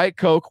 getting a Diet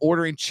Coke,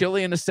 ordering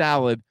chili and a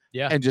salad,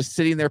 Yeah. And just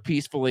sitting there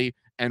peacefully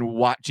and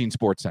watching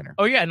SportsCenter.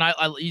 Oh yeah,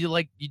 and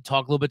you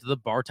talk a little bit to the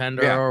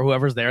bartender or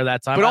whoever's there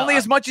that time, but only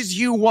as much as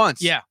you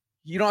want. Yeah,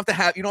 you don't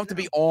have to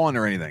be on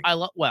or anything.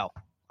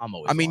 I'm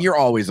always. I mean, you're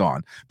always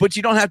on, but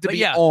you don't have to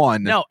be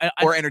on. No,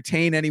 or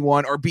entertain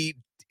anyone or be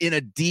in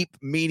a deep,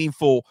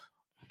 meaningful,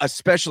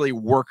 especially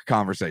work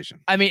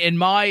conversation. I mean, in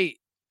my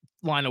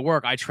line of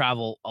work, I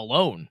travel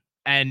alone,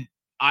 and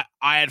I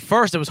at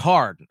first it was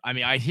hard. I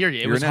mean, I hear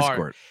you. It was hard.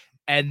 Escort.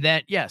 And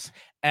then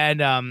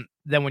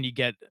then when you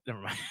get never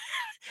mind.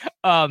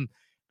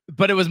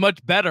 But it was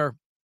much better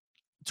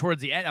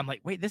towards the end. I'm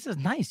like, wait, this is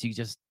nice. You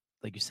just,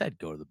 like you said,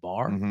 go to the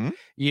bar, and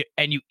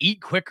you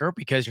eat quicker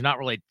because you're not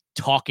really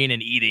talking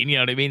and eating. You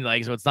know what I mean?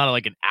 Like, so it's not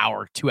like an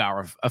hour, 2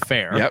 hour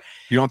affair. Yep.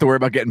 You don't have to worry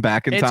about getting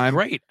back in time. It's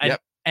great. Yep.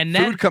 And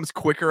then food comes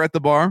quicker at the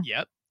bar.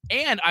 Yep.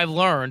 And I've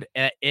learned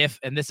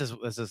this is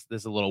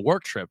a little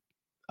work trip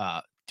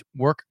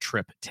work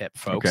trip tip,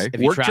 folks. Okay.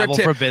 If you travel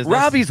for business.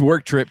 Robbie's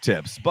work trip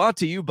tips brought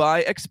to you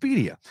by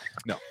Expedia.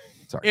 No,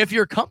 sorry. If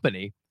your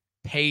company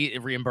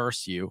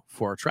reimburse you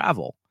for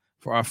travel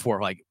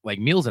for like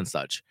meals and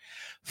such,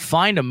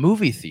 find a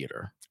movie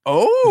theater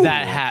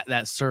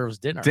that serves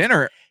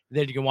dinner.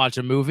 Then you can watch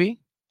a movie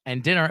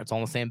and dinner. It's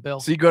all the same bill.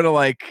 So you go to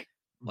like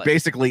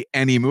basically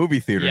any movie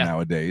theater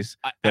nowadays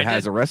that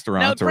has a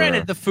restaurant. Now,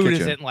 granted, the food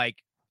kitchen. isn't like,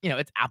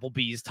 it's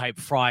Applebee's type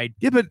fried.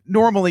 Yeah, but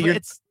normally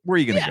where are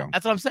you going to go?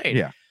 That's what I'm saying.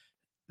 Yeah.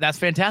 That's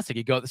fantastic.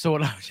 You go. So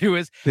what I do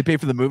is they pay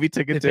for the movie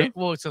ticket too.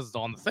 Well, it says it's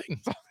on the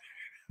thing.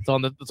 It's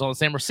on the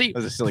same receipt.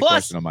 That's a silly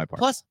question on my part.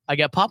 Plus, I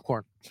get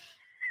popcorn.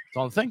 It's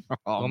on the thing.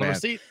 On the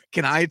receipt.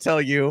 Can I tell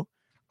you?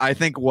 I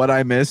think what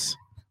I miss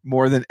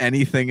more than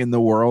anything in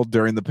the world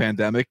during the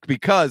pandemic,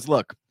 because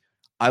look,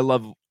 I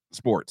love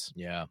sports.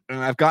 Yeah, and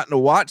I've gotten to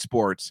watch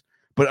sports,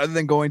 but other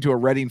than going to a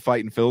Reading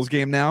Fighting Phils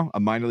game now, a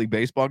minor league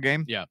baseball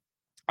game. Yeah,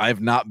 I have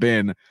not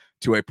been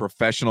to a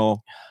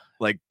professional,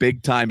 like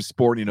big time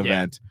sporting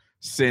event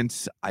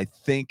since I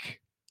think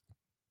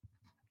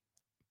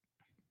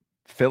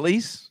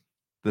Phillies.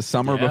 The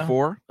summer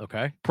before,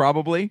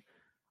 probably.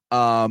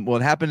 Well,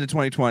 it happened in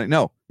 2020.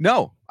 No.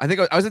 I think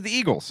I was at the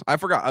Eagles. I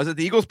forgot. I was at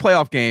the Eagles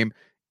playoff game,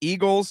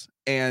 Eagles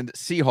and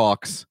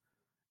Seahawks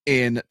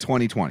in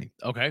 2020.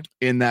 Okay.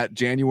 In that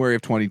January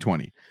of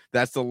 2020.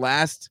 That's the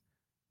last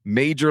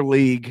major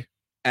league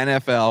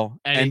NFL,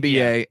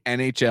 NBA,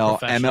 NHL,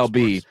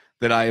 MLB sports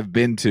that I have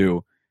been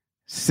to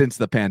since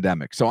the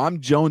pandemic. So I'm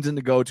jonesing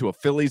to go to a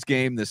Phillies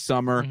game this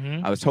summer.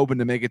 I was hoping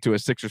to make it to a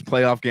Sixers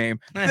playoff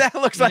game. That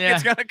looks like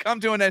it's going to come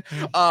to an end.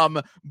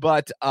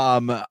 But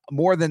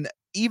more than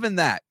even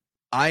that,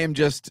 I am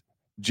just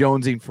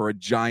jonesing for a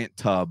giant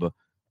tub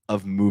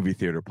of movie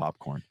theater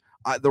popcorn.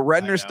 The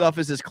Redner stuff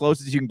is as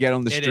close as you can get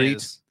on the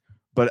streets,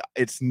 but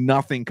it's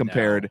nothing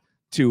compared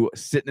to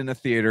sitting in a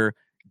theater,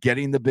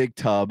 getting the big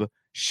tub,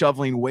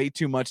 shoveling way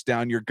too much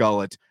down your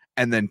gullet,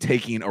 and then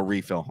taking a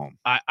refill home.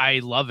 I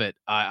love it.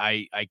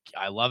 I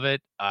love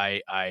it.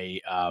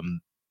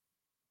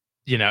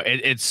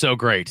 It's so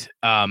great.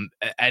 And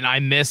I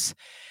miss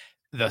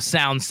the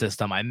sound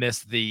system. I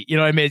miss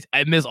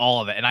I miss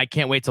all of it. And I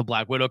can't wait till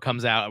Black Widow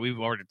comes out. We've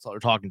already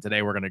talking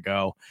today. We're going to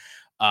go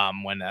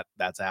when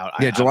that's out.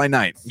 Yeah, July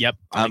 9th. Yep.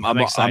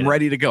 I'm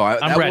ready to go.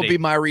 That will be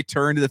my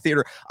return to the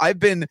theater. I've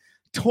been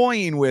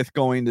toying with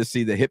going to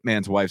see The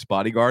Hitman's Wife's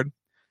Bodyguard.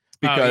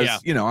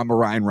 Because, I'm a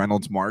Ryan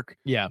Reynolds mark.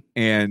 Yeah.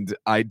 And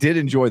I did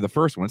enjoy the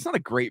first one. It's not a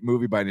great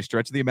movie by any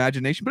stretch of the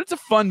imagination, but it's a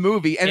fun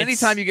movie. And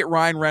anytime you get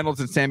Ryan Reynolds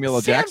and Samuel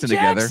L. Jackson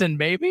together,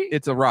 baby,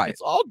 it's a ride.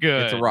 It's all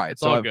good. It's a ride.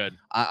 It's all good.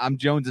 I'm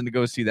jonesing to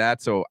go see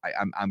that. So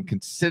I'm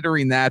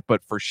considering that.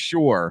 But for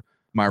sure,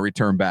 my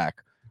return back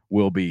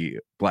will be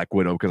Black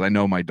Widow because I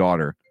know my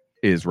daughter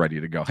is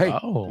ready to go. Hey,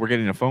 we're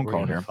getting a phone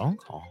call here.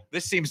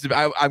 This seems to be,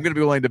 I'm going to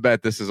be willing to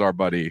bet this is our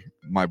buddy,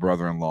 my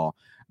brother-in-law,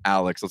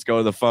 Alex. Let's go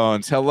to the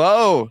phones.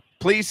 Hello.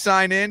 Please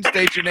sign in.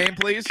 State your name,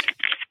 please.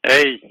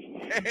 Hey.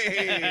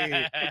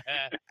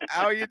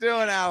 How are you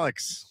doing,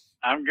 Alex?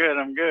 I'm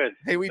good.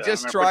 Hey, we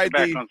just tried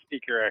back on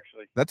speaker,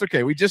 actually. That's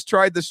okay. We just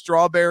tried the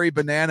strawberry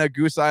banana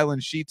Goose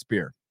Island Sheets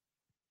beer.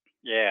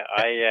 Yeah,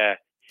 I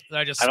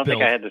don't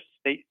think I had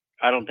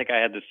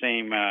the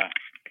same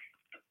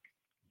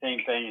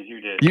thing as you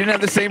did. You didn't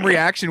have the same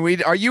reaction.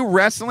 Are you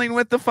wrestling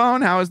with the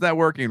phone? How is that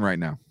working right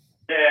now?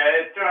 Yeah,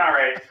 it's doing all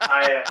right.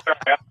 I'm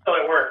still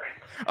at work.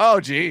 Oh,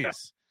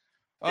 geez.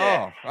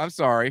 Yeah. Oh, I'm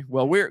sorry.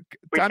 Well, we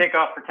take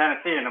off for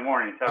Tennessee in the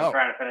morning, so I'm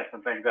trying to finish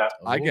some things up.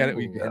 I get it.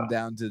 We're getting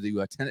down to the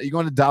Tennessee. You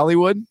going to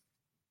Dollywood?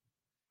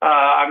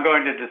 I'm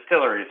going to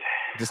Distilleries.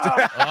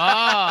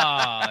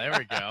 There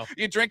we go.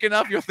 You drink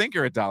enough, you'll think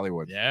you're at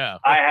Dollywood. Yeah.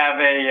 I have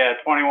a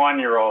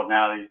 21-year-old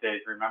now these days,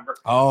 remember?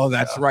 Oh,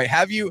 that's right.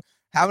 How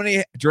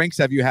many drinks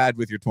have you had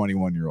with your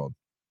 21-year-old?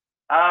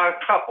 A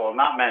couple,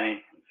 not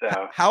many.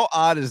 So how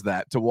odd is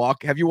that to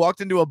walk? Have you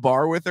walked into a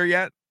bar with her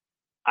yet?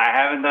 I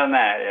haven't done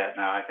that yet.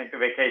 No, I think the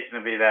vacation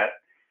will be that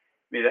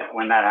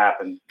when that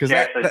happens. Because we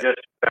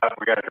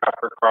got to drop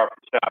her car off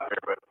the shop here,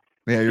 but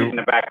she's in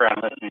the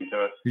background listening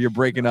to us. You're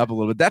breaking up a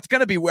little bit. That's going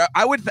to be where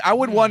I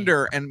would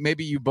wonder, and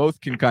maybe you both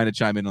can kind of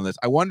chime in on this.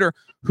 I wonder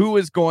who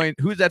that's going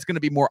to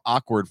be more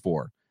awkward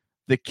for,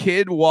 the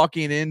kid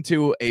walking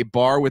into a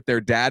bar with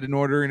their dad and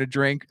ordering a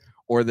drink,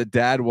 or the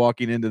dad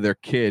walking into their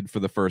kid for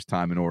the first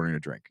time and ordering a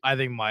drink. I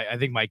think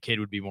my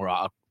kid would be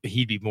more.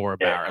 He'd be more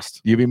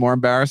embarrassed. You'd be more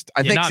embarrassed?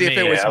 I think, if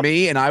it was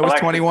me and I was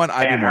 21,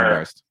 I'd be more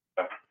embarrassed.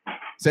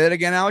 Say that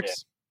again,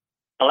 Alex.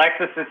 Yeah.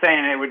 Alexis is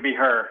saying it would be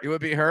her. It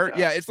would be her? So,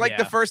 yeah, it's like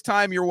the first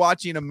time you're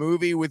watching a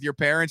movie with your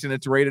parents and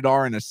it's rated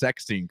R and a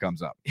sex scene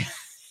comes up.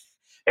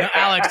 Now,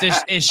 Alex,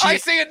 is she... I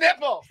see a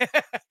nipple!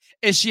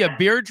 Is she a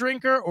beer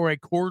drinker or a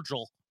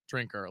cordial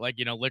drinker? Like,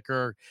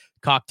 liquor,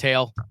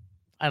 cocktail?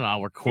 I don't know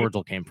where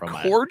cordial came from.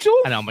 Cordial?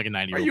 I know, I'm like a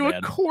 90-year-old Are you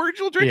man. A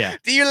cordial drinker? Yeah.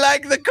 Do you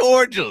like the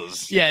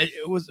cordials? Yeah.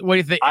 What do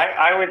you think?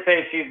 I would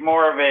say she's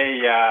more of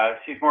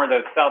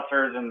those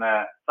seltzers and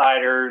the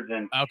ciders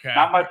and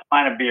not much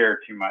line of beer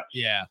too much.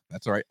 Yeah.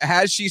 That's all right.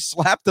 Has she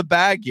slapped the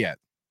bag yet?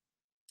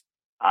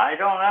 I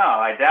don't know.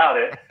 I doubt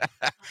it.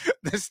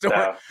 The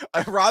story.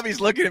 Robbie's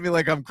looking at me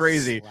like I'm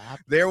crazy.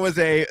 There's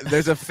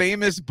a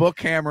famous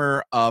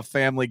Bookhammer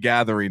family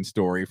gathering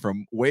story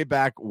from way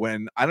back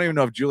when. I don't even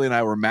know if Julie and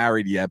I were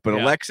married yet, but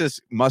Alexis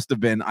must have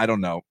been, I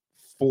don't know,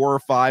 4 or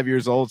 5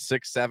 years old,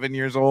 6, 7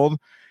 years old.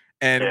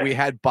 And we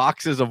had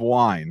boxes of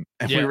wine,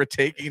 and we were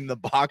taking the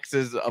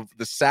boxes of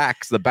the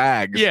sacks, the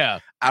bags,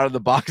 out of the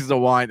boxes of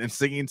wine and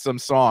singing some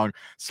song.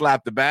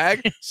 Slap the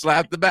bag,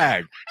 slap the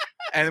bag.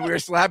 And we were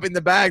slapping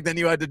the bag. Then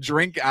you had to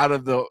drink out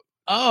of the.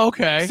 Oh,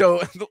 okay.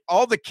 So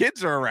all the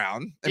kids are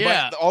around.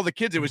 And all the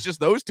kids, it was just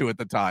those two at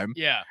the time.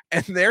 Yeah.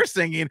 And they're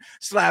singing,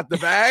 slap the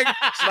bag,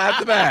 slap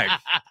the bag.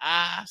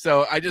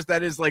 So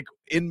that is like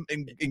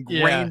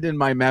ingrained in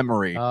my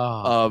memory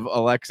of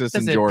Alexis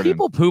and Jordan.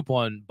 People poop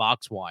on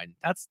box wine.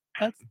 That's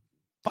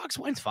box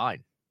wine's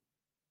fine.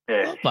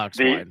 Yeah. Box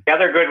wine. The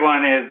other good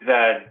one is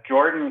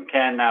Jordan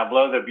can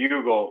blow the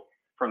bugle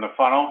from the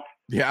funnel.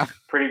 Yeah.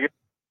 Pretty good.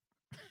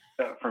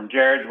 From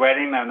Jared's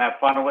wedding, and that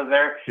funnel was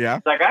there. Yeah.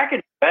 It's like, I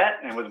could bet,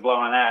 and was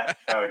blowing that.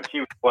 So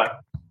she was,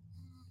 what,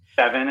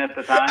 7 at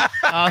the time?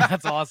 Oh,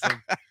 that's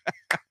awesome.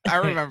 I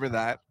remember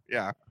that.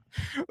 Yeah.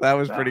 That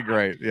was pretty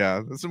great.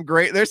 Yeah. There's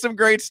some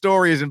great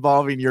stories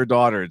involving your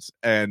daughters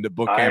and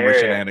Bookhammer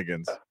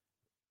shenanigans.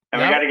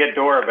 And we got to get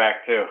Dora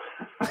back, too.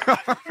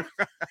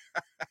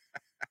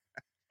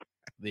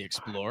 The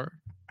Explorer.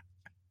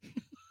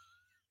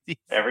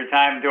 Every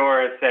time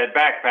Dora said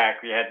backpack,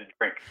 we had to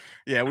drink.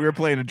 Yeah, we were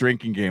playing a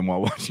drinking game while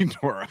watching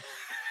Dora.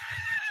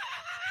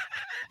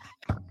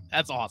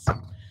 That's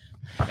awesome.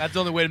 That's the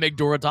only way to make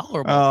Dora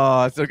tolerable.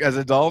 Oh, as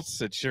adults,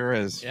 it sure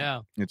is.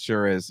 Yeah, it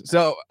sure is.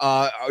 So,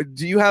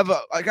 do you have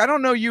I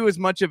don't know you as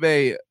much of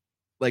a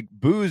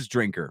booze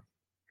drinker.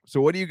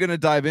 So, what are you going to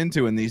dive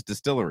into in these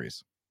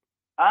distilleries?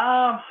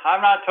 I'm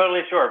not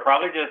totally sure.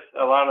 Probably just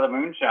a lot of the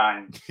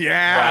moonshine.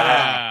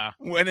 Yeah,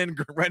 when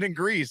in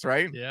Greece,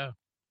 right? Yeah.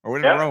 Or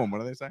in Rome, what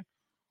do they say?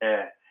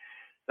 Yeah.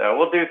 So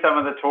we'll do some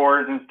of the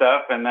tours and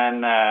stuff, and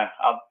then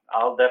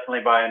I'll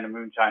definitely buy into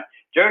moonshine.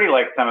 Jody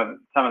likes some of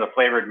the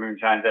flavored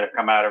moonshines that have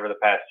come out over the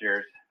past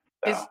years.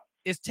 So.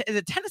 Is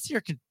it Tennessee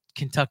or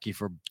Kentucky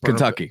for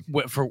Kentucky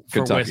for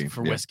Kentucky.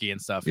 Whiskey and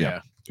stuff?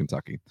 Yeah.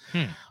 Kentucky.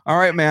 All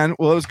right, man.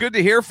 Well, it was good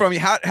to hear from you.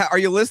 How are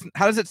you listening?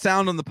 How does it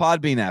sound on the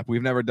Podbean app?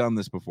 We've never done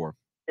this before.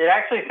 It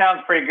actually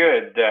sounds pretty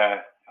good.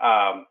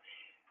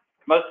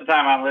 Most of the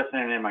time I'm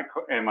listening in my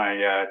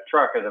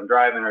truck as I'm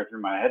driving or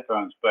through my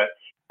headphones, but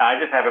I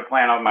just have it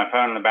playing on my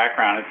phone in the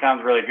background. It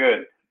sounds really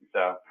good.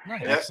 So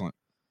nice. Excellent.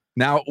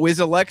 Now, is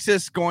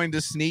Alexis going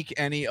to sneak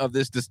any of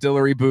this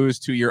distillery booze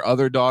to your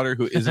other daughter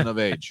who isn't of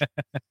age?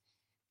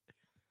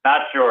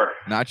 Not sure.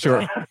 Not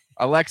sure.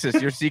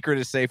 Alexis, your secret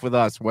is safe with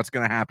us. What's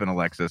going to happen,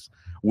 Alexis?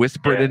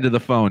 Whisper it into the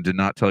phone. Do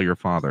not tell your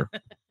father.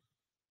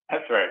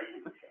 That's right.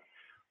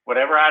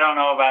 Whatever I don't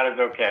know about is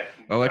okay.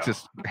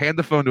 Alexis, hand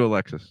the phone to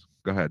Alexis.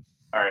 Go ahead.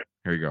 All right.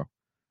 Here you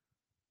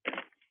go.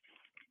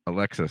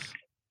 Alexis.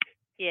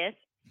 Yes.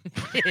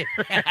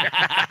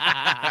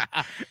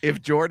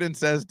 If Jordan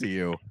says to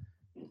you,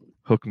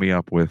 hook me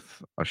up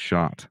with a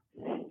shot,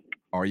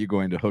 are you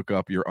going to hook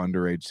up your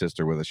underage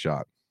sister with a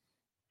shot?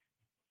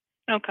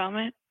 No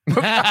comment.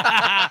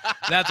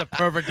 That's a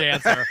perfect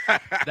answer.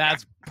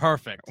 That's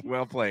perfect.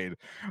 Well played.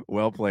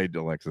 Well played,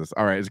 Alexis.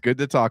 All right. It's good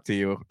to talk to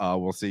you.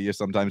 We'll see you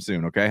sometime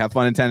soon. Okay. Have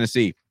fun in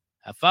Tennessee.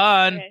 Have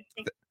fun. Okay.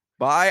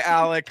 Bye,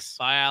 Alex.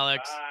 Bye,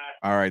 Alex.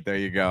 All right, there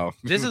you go.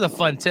 This is a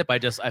fun tip. I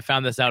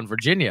found this out in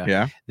Virginia.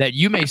 Yeah. That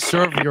you may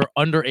serve your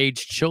underage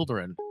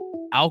children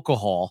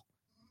alcohol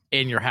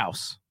in your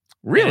house.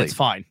 Really? And it's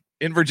fine.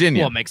 In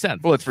Virginia. Well, it makes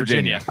sense. Well, it's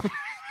Virginia. You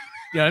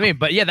know what I mean?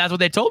 But yeah, that's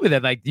what they told me,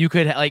 that you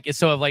could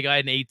so if I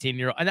had an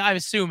 18-year-old, and I'm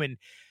assuming,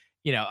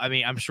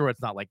 I'm sure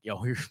it's not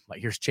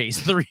here's Chase,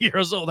 3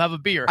 years old, have a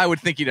beer. I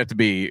would think you'd have to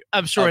be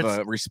I'm sure it's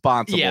a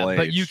responsible age.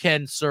 But you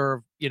can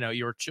serve,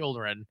 your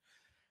children.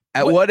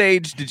 At what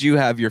age did you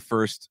have your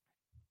first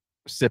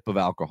sip of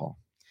alcohol?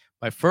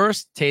 My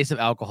first taste of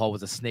alcohol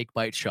was a snake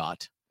bite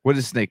shot. What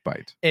is snake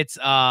bite? It's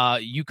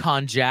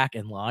Yukon Jack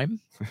and lime.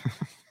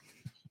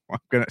 I'm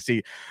gonna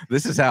see.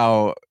 This is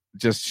how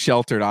just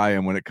sheltered I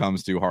am when it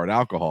comes to hard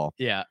alcohol.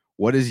 Yeah.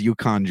 What is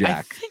Yukon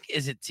Jack? I think,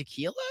 is it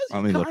tequila?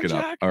 Let me look it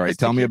up. All right,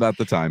 tell me about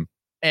the time.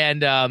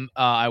 And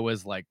I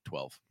was like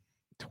 12.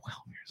 12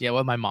 years. Yeah,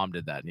 well, my mom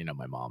did that.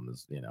 My mom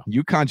is,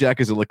 Yukon Jack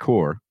is a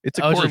liqueur. It's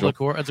a cordial. It's a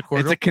liqueur. It's a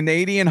cordial. It's a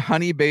Canadian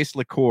honey-based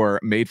liqueur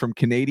made from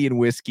Canadian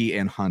whiskey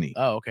and honey.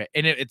 Oh, okay.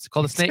 And it's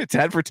called a snake. It's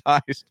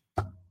advertised.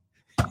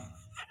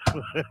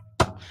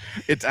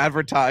 It's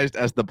advertised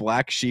as the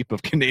black sheep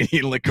of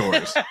Canadian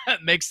liqueurs.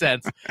 Makes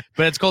sense.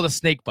 But it's called a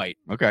snake bite.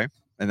 Okay.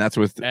 And that's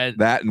with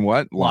that and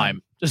what?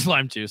 Lime. Just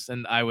lime juice.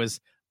 And I was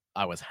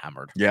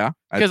hammered. Yeah,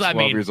 because at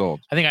 12 years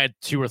old. I think I had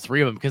 2 or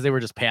 3 of them because they were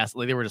just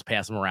passing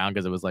them around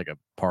because it was like a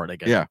part, I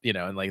guess.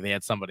 Yeah, and they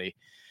had somebody,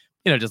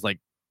 just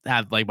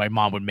have my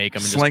mom would make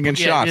them and slinging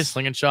shots. Just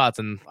slinging shots,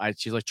 and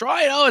she's like,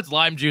 try it. Oh, it's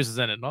lime juices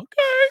in it.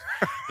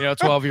 Okay,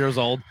 12 years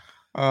old.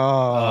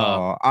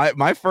 Oh,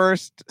 my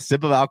first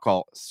sip of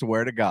alcohol,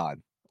 swear to God,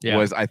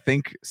 was I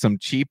think some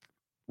cheap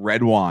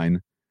red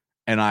wine,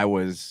 and I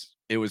was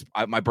It was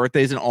my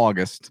birthday's in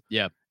August.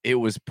 Yeah. It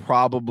was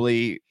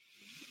probably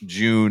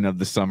June of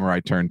the summer I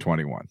turned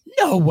 21.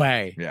 No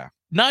way. Yeah.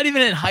 Not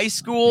even in high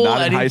school.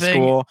 Not in high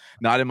school.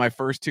 Not in my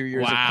first 2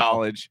 years of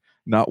college.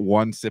 Not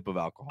one sip of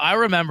alcohol. I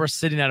remember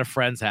sitting at a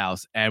friend's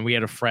house, and we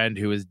had a friend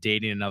who was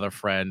dating another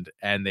friend,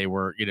 and they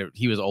were,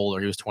 he was older.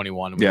 He was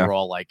 21. And we were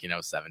all like,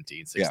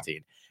 17, 16.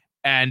 Yeah.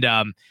 And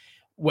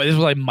this was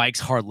like Mike's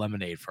Hard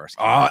Lemonade first.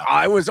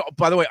 I was,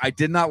 by the way, I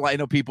did not like, I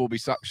know people will be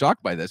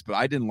shocked by this, but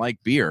I didn't like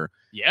beer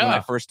when I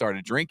first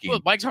started drinking.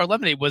 Well, Mike's Hard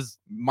Lemonade was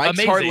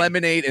Mike's Hard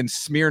Lemonade and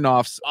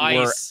Smirnoff's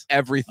were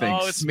everything.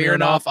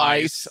 Smirnoff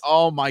Ice.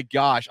 Oh my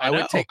gosh.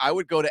 I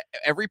would go to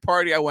every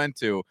party I went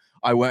to.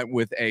 I went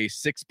with a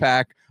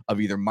 6-pack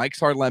of either Mike's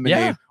Hard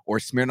Lemonade or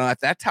Smirnoff.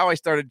 That's how I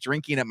started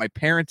drinking at my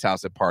parents'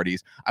 house at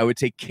parties. I would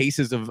take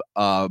cases of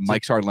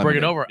Mike's Hard Lemonade.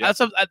 Bring it over. Yeah.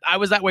 I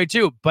was that way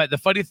too. But the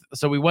funny,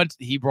 so we went.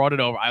 He brought it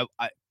over.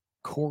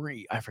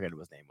 Corey, I forget what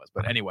his name was,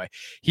 but anyway,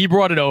 he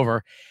brought it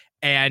over,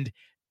 and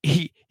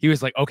he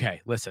was like,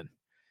 "Okay, listen,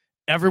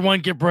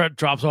 everyone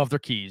drops off their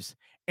keys,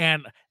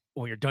 and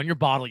when you're done your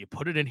bottle, you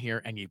put it in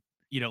here, and you."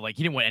 Like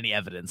he didn't want any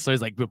evidence. So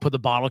he's like, we'll put the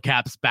bottle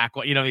caps back.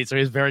 So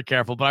he's very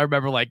careful. But I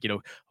remember okay,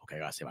 I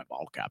gotta say my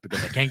bottle cap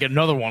because I can't get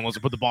another one unless I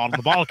put the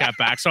bottle cap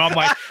back. So I'm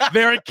like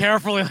very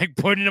carefully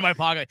putting it in my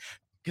pocket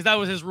because that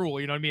was his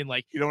rule. You know what I mean?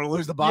 Like you don't want to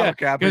lose the bottle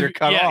cap and you're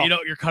cut off. Yeah,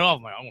 you're cut off.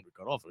 I'm like, I don't want to be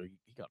cut off.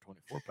 He got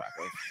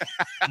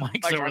 24-pack.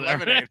 Mike's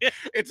over there.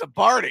 It's a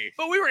party.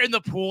 But we were in the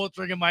pool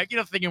drinking Mike,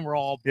 thinking we're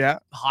all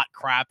hot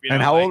crap.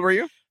 And how old were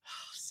you?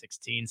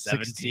 16,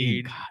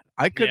 17. God,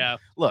 I could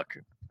look.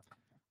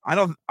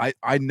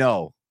 I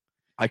know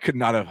I could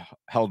not have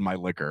held my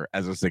liquor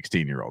as a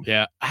 16-year-old.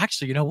 Yeah.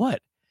 Actually, you know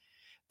what?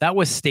 That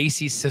was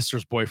Stacy's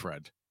sister's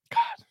boyfriend.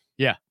 God.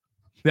 Yeah.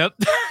 Yep.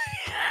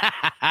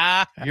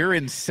 You're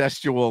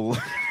incestual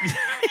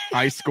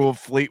high school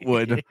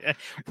Fleetwood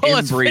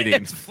inbreeding.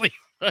 It's Fleetwood.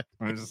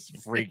 It's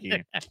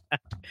freaky.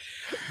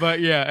 But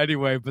yeah,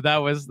 anyway, but that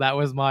was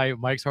my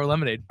Mike's Hard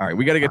Lemonade. All right,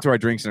 we got to get to our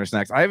drinks and our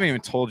snacks. I haven't even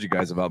told you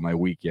guys about my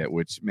week yet,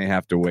 which may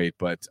have to wait,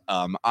 but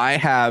I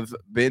have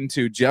been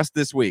to just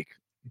this week,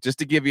 just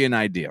to give you an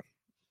idea.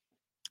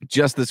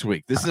 Just this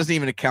week. This doesn't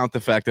even account the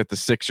fact that the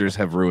Sixers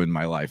have ruined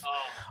my life.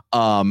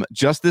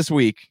 Just this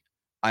week,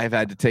 I have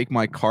had to take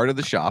my car to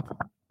the shop.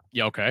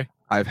 Yeah, okay.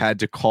 I've had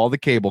to call the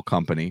cable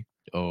company.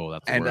 Oh,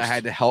 that's and worst. I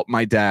had to help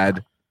my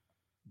dad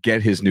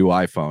get his new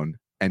iPhone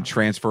and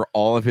transfer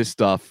all of his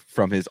stuff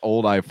from his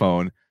old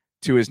iPhone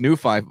to his new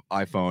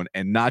iPhone,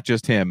 and not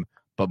just him,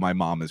 but my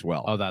mom as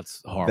well. Oh,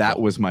 that's horrible. That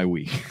was my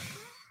week.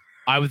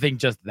 I would think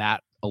just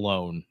that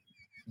alone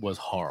was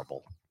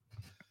horrible.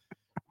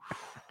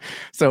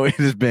 So it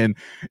has been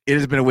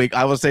a week.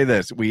 I will say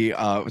this. We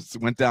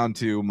went down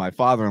to my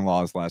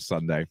father-in-law's last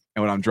Sunday,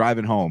 and when I'm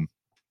driving home,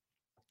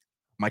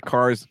 my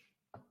car's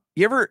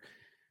you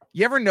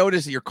ever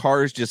notice that your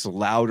car is just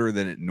louder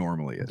than it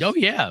normally is? Oh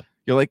yeah.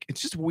 You're like,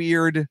 it's just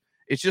weird.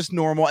 It's just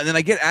normal. And then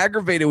I get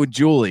aggravated with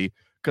Julie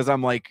because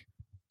I'm like,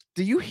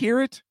 do you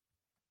hear it?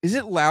 Is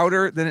it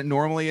louder than it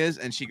normally is?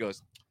 And she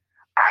goes,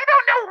 I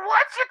don't know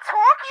what you're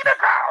talking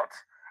about.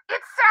 It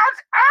sounds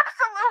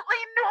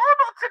absolutely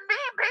normal to me.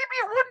 Maybe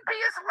it wouldn't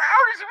be as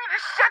loud as you need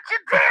to shut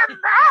your damn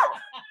mouth.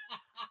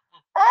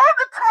 All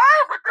the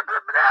time with the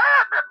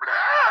blah, blah,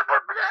 blah, blah,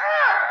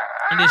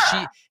 blah.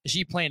 And is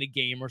she playing a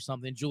game or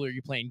something? Julie, are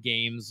you playing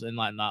games and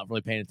not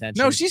really paying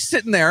attention? No, she's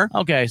sitting there.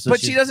 Okay.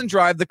 But she doesn't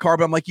drive the car.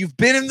 But I'm like, you've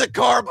been in the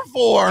car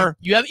before.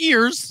 You have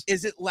ears.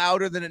 Is it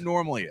louder than it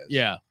normally is?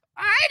 Yeah.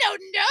 I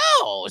don't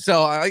know.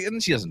 So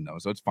and she doesn't know,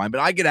 so it's fine. But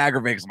I get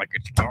aggravated because I'm like,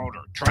 it's louder.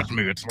 Trust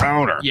me, it's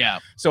louder. Yeah.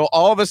 So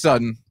all of a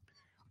sudden,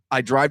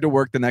 I drive to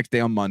work the next day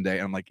on Monday,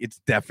 and I'm like, it's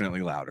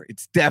definitely louder.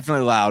 It's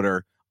definitely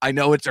louder. I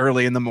know it's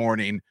early in the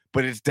morning,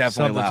 but it's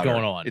definitely louder. Something's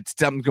going on. It's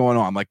something going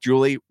on. I'm like,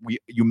 Julie,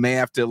 you may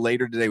have to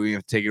later today. We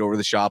have to take it over to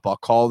the shop. I'll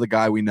call the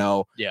guy we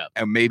know. Yeah.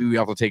 And maybe we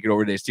have to take it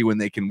over today, see when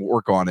they can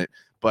work on it.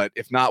 But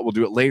if not, we'll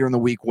do it later in the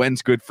week.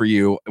 When's good for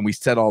you? And we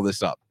set all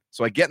this up.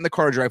 So I get in the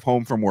car, drive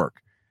home from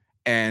work,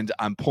 and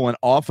I'm pulling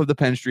off of the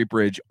Penn Street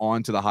Bridge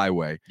onto the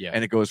highway. Yeah.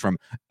 And it goes from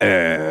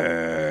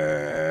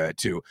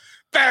to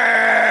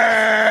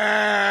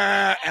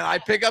and I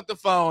pick up the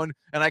phone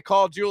and I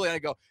call Julie and I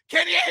go,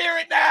 can you hear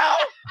it now?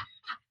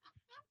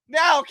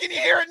 Now, can you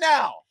hear it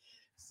now?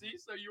 See,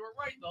 so you were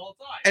right the whole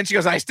time. And she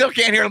goes, I still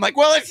can't hear it. I'm like,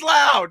 well, it's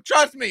loud.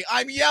 Trust me.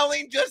 I'm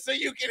yelling just so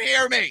you can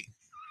hear me.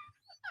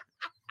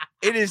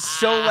 It is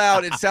so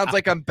loud. It sounds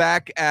like I'm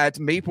back at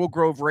Maple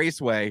Grove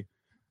Raceway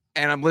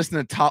and I'm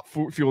listening to Top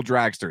Fuel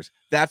Dragsters.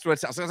 That's what it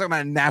sounds like. I'm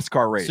at a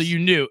NASCAR race. So you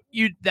knew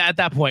at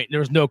that point, there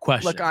was no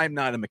question. Look, I'm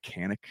not a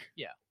mechanic.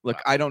 Yeah. Look,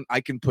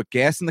 I can put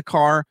gas in the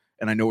car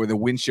and I know where the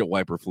windshield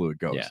wiper fluid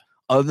goes. Yeah.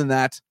 Other than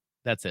that,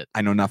 that's it.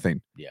 I know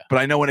nothing. Yeah. But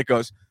I know when it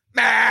goes,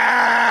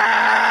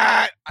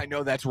 I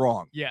know that's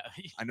wrong. Yeah.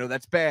 I know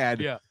that's bad.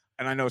 Yeah.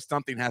 And I know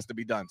something has to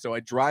be done. So I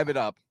drive it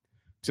up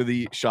to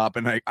the shop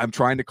and I'm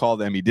trying to call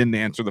them. He didn't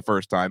answer the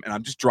first time. And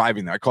I'm just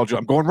driving there. I called you.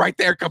 I'm going right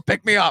there. Come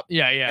pick me up.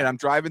 Yeah. Yeah. And I'm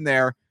driving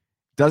there.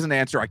 Doesn't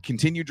answer. I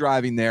continue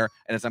driving there,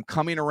 and as I'm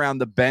coming around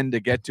the bend to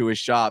get to his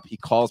shop, he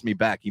calls me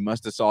back. He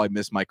must have saw I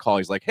missed my call.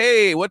 He's like,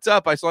 "Hey, what's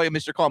up? I saw you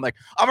missed your call." I'm like,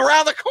 "I'm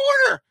around the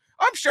corner.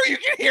 I'm sure you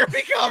can hear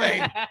me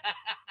coming."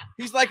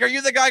 He's like, "Are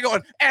you the guy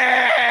going?"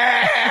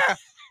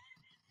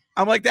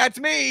 I'm like, "That's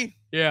me."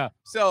 Yeah.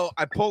 So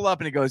I pull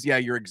up and he goes, "Yeah,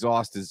 your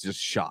exhaust is just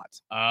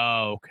shot."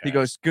 Oh, okay. He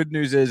goes, "Good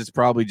news is it's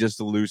probably just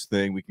a loose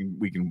thing. We can.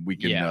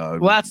 Yeah.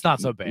 Well, that's not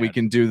so bad. We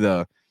can do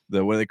the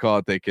what do they call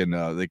it? They can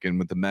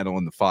with the metal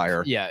and the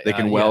fire. Yeah. They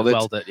can weld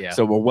it. Yeah.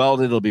 So we'll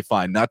weld it. It'll be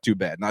fine. Not too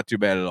bad. Not too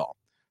bad at all.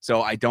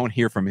 So I don't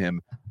hear from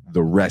him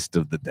the rest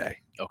of the day.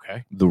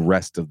 Okay. The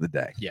rest of the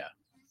day. Yeah.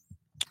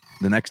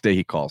 The next day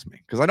he calls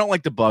me because I don't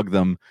like to bug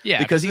them. Yeah.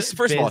 Because he's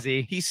first busy. of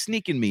all he's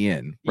sneaking me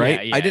in.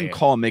 Right. Yeah, I didn't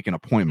call and make an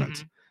appointment.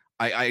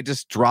 Mm-hmm. I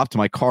just dropped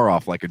my car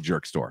off like a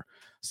jerk store.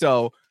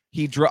 So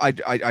I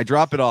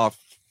drop it off.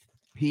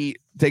 He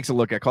takes a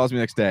look at, calls me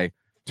the next day.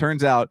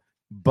 Turns out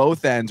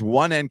both ends,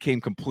 one end came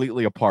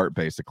completely apart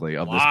basically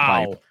of this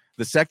pipe.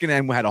 The second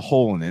end had a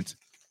hole in it.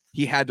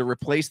 He had to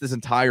replace this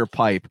entire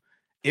pipe.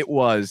 It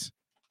was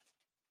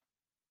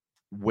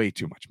way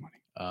too much money.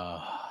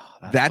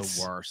 That's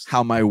the worst.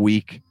 How my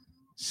week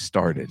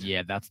started.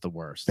 Yeah, that's the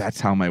worst. That's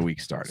how my week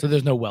started. So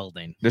there's no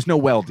welding. There's no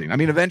welding. I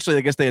mean, eventually,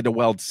 I guess they had to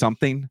weld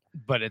something,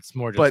 but it's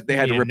more. Just but they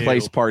had to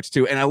replace parts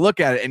too. And I look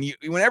at it,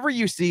 and whenever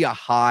you see a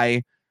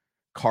high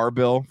car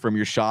bill from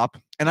your shop,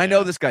 and I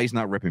know this guy, he's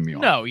not ripping me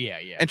off. No, yeah.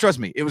 And trust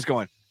me, it was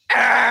going.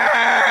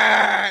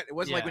 It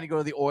wasn't like when you go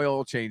to the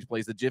oil change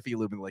place, the Jiffy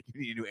Lube, and like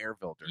you need a new air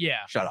filter. Yeah.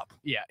 Shut up.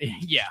 Yeah.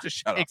 Yeah. Just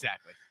shut up.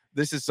 Exactly.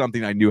 This is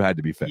something I knew had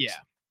to be fixed. Yeah.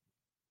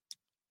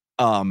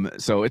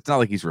 So it's not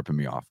like he's ripping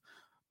me off.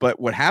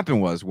 But what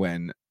happened was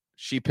when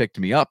she picked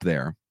me up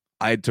there,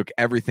 I took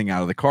everything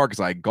out of the car because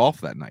I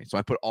golfed that night. So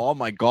I put all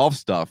my golf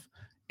stuff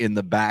in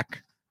the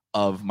back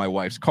of my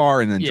wife's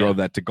car and then drove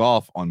that to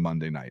golf on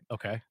Monday night.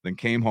 Okay. Then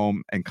came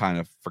home and kind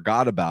of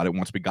forgot about it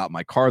once we got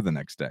my car the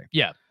next day.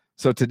 Yeah.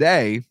 So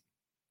today,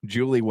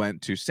 Julie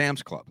went to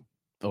Sam's Club.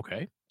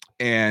 Okay.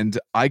 And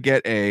I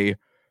get a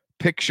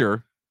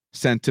picture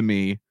sent to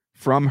me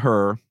from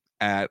her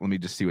at, let me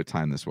just see what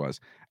time this was.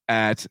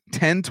 At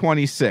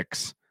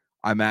 10:26,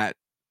 I'm at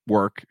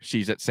work.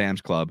 She's at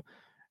Sam's Club.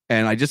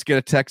 And I just get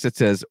a text that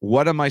says,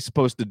 "What am I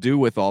supposed to do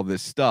with all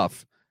this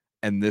stuff?"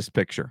 And this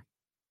picture.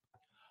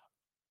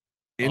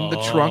 In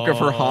the trunk of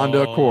her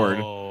Honda Accord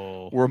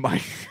were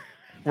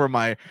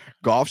my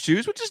golf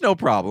shoes, which is no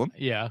problem.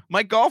 Yeah.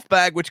 My golf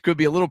bag, which could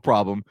be a little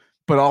problem,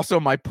 but also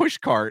my push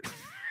cart,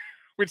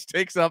 which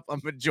takes up a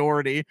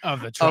majority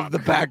of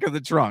the back of the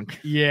trunk.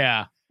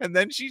 Yeah. And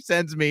then she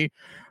sends me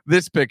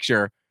this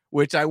picture,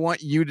 which I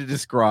want you to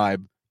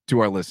describe to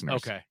our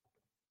listeners. Okay.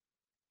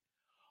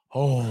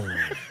 Oh,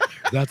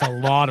 that's a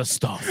lot of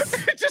stuff.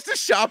 Just a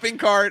shopping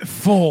cart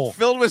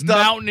filled with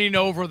stuff. Mountaining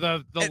over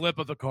the lip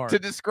of the cart. To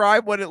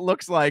describe what it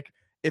looks like,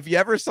 if you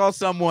ever saw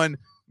someone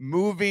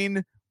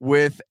moving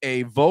with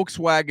a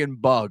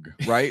Volkswagen Bug,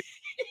 right?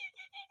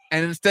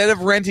 And instead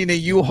of renting a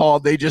U-Haul,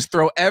 they just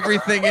throw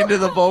everything into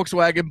the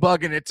Volkswagen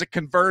Bug, and it's a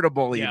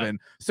convertible even.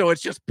 So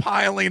it's just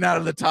piling out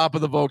of the top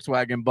of the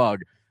Volkswagen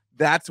Bug.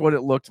 That's what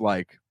it looked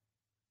like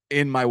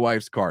in my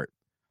wife's cart.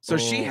 So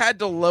she had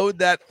to load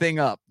that thing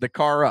up, the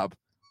car up.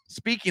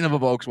 Speaking of a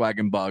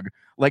Volkswagen Bug,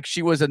 like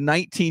she was a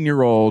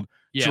 19-year-old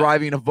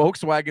driving a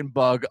Volkswagen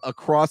Bug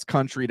across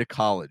country to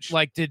college.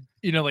 Like, did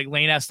like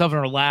Lena have stuff in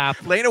her lap?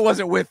 Lena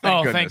wasn't with.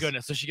 Thank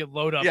goodness. So she could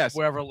load up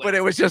wherever. But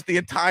it was just the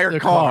entire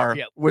car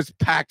was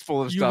packed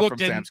full of stuff from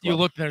Sam's Club. You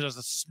looked, and there's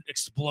just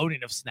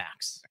exploding of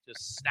snacks.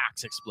 Just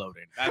snacks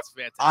exploding. That's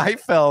fantastic. I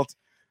felt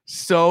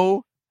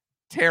so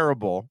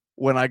terrible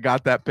when I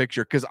got that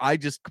picture because I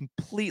just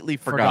completely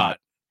forgot.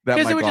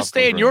 Because they would just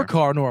stay in your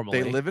car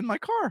normally. They live in my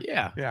car.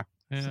 Yeah.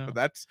 So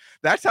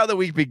that's how the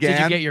week began.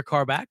 Did you get your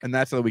car back? And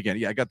that's how the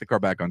weekend. Yeah, I got the car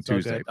back on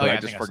Tuesday, but I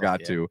just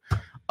forgot to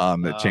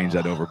change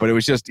that over. But it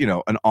was just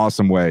an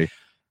awesome way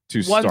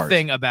to start. One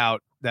thing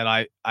about that,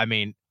 I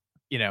mean,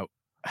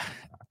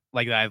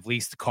 like I've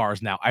leased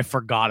cars now. I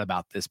forgot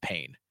about this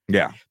pain.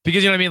 Yeah,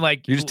 because you know what I mean.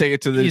 Like you just take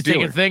it to the you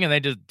dealer. take a thing and they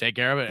just take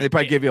care of it. They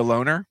probably give you a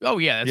loaner. Oh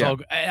yeah, that's all.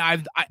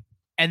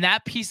 And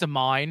that peace of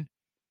mind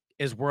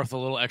is worth a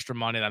little extra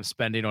money that I'm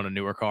spending on a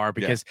newer car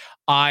because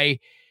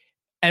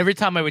every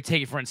time I would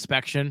take it for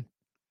inspection,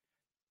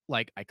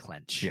 like I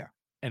clench. Yeah.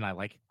 And I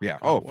like. Yeah.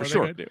 Oh, for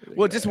sure.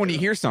 Well, just when you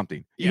hear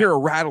something, you hear a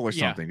rattle or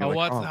something. You're like,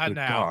 what's that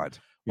now? God.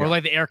 Or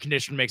like the air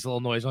conditioner makes a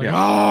little noise. Like,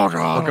 Oh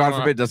God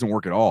forbid it doesn't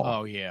work at all.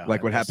 Oh yeah.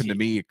 Like what happened to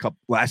me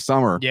last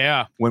summer.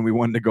 Yeah. When we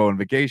wanted to go on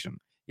vacation.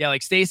 Yeah,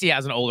 like Stacy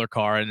has an older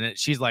car, and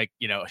she's like,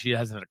 she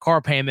hasn't a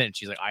car payment, and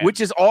she's like, which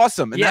is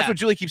awesome, and that's what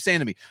Julie keeps saying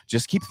to me.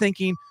 Just keep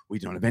thinking we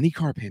don't have any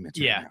car payments.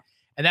 Right now.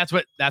 And that's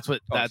what. Excuse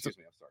me, I'm sorry.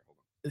 Hold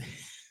on.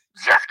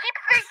 Just keep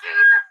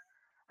thinking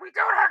we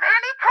don't have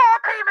any car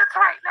payments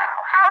right now.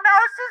 How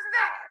nice is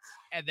that?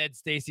 And then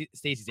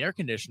Stacy's air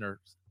conditioner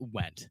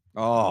went.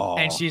 Oh.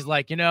 And she's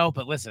like,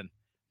 but listen,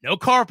 No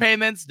car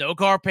payments.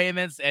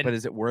 And but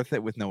is it worth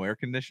it with no air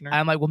conditioner?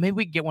 I'm like, well, maybe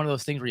we can get one of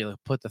those things where you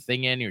put the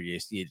thing in, or you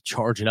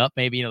charge it up.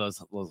 Maybe those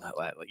go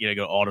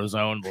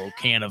AutoZone, little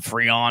can of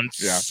Freon.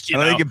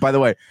 Yeah. By the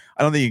way,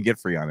 I don't think you can get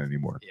Freon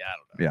anymore. Yeah, I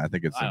don't know. Yeah, I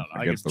think it's. I don't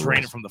know. I can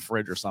drain it from the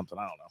fridge or something.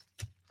 I don't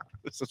know.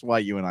 This is why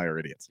you and I are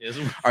idiots.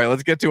 All right,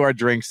 let's get to our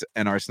drinks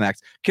and our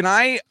snacks. Can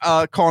I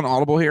call an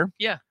audible here?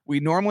 Yeah. We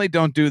normally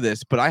don't do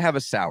this, but I have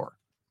a sour.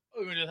 Oh,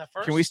 we're gonna do that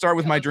first? Can we start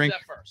with my drink?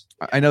 First.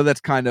 I know that's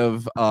kind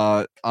of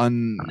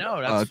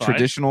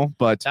traditional,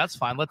 but that's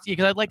fine.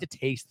 Because I'd like to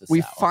taste this.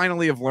 We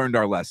finally have learned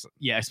our lesson.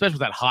 Yeah, especially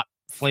with that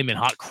flaming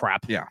hot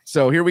crap. Yeah.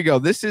 So here we go.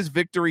 This is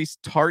Victory's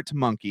Tart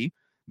Monkey.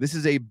 This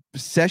is a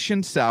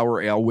session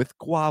sour ale with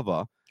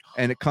guava,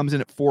 and it comes in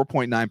at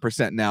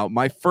 4.9%. Now,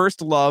 my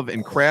first love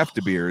in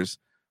craft beers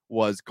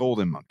was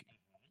Golden Monkey,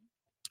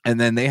 and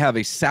then they have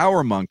a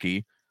Sour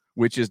Monkey,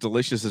 which is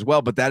delicious as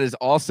well, but that is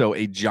also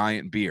a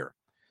giant beer.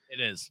 It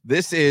is.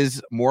 This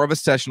is more of a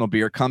sessional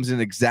beer. Comes in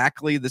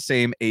exactly the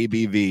same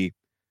ABV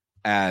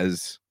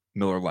as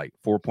Miller Lite,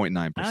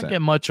 4.9%. I don't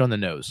get much on the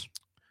nose.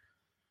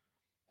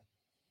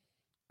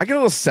 I get a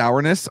little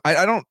sourness.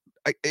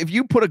 If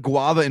you put a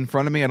guava in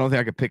front of me, I don't think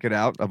I could pick it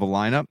out of a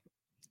lineup.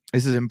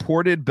 This is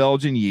imported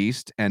Belgian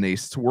yeast and a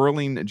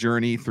swirling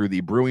journey through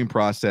the brewing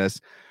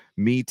process.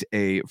 Meet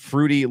a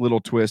fruity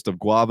little twist of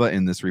guava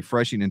in this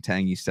refreshing and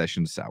tangy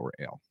session sour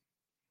ale.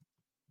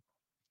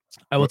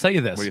 I will tell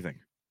you this. What do you think?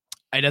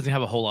 It doesn't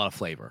have a whole lot of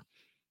flavor,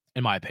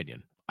 in my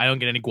opinion. I don't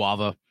get any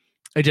guava.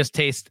 It just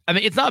tastes. I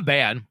mean, it's not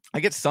bad.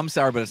 I get some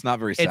sour, but it's not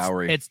very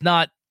soury. It's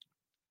not.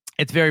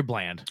 It's very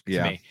bland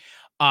to me.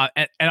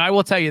 And I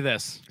will tell you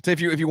this. So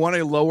if you want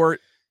a lower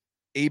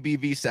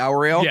ABV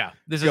sour ale,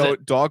 this go is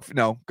go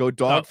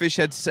Dogfish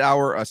Head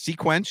Sour, Sea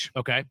Quench,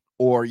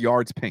 or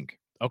Yards Pink.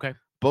 Okay,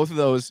 both of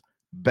those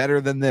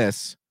better than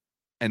this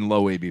and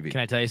low ABV. Can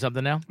I tell you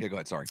something now? Yeah, go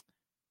ahead. Sorry.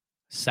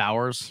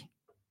 Sours,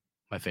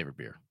 my favorite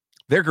beer.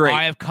 They're great.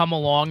 I have come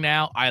along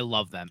now. I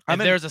love them. If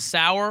there's a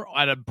sour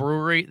at a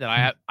brewery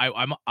that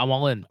I'm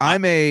all in.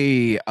 I'm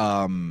a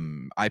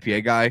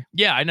IPA guy.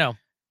 Yeah, I know.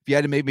 If you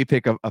had to make me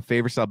pick a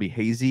favorite, I'll be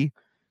hazy.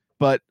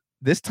 But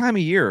this time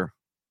of year,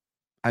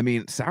 I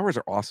mean, sours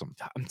are awesome.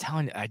 I'm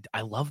telling you,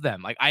 I love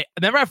them. Like I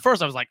remember at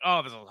first I was like,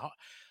 oh, this is hot.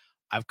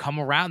 I've come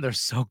around.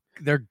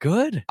 They're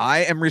good. I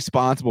am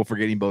responsible for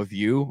getting both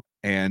you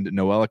and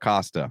Noel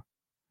Acosta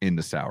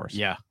into sours.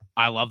 Yeah.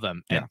 I love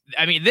them. And,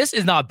 I mean, this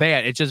is not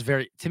bad. It's just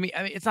it's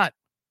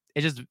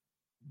just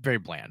very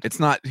bland. It's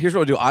not. Here's what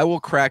I'll do. I will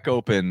crack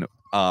open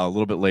a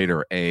little bit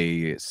later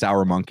a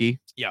Sour Monkey,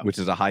 which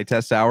is a high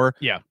test sour.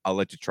 Yeah. I'll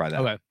let you try that.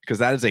 Okay. Because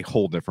that is a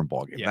whole different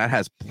ballgame. Yeah. That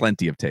has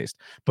plenty of taste.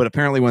 But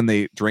apparently when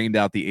they drained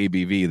out the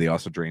ABV, they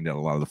also drained out a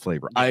lot of the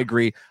flavor. Yeah. I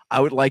agree. I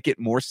would like it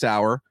more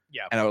sour.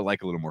 Yeah. And I would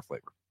like a little more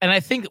flavor. And I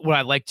think what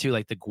I like too,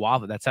 like the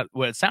guava,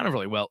 what it sounded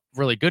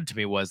really good to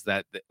me was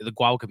that the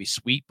guava could be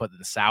sweet, but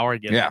the sour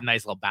get a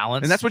nice little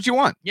balance. And that's what you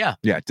want. Yeah.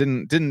 Yeah. It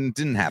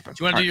didn't happen.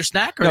 Do you want to do your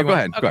snack? Or no, go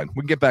ahead. Okay. Go ahead.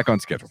 We can get back on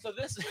schedule. So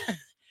this,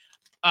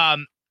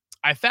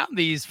 I found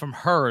these from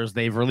Hers.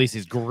 They've released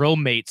these Grill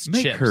Mates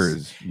chips.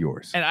 Hers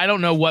yours. And I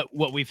don't know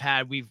what we've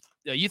had.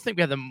 You think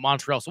we had them in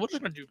Montreal, so we're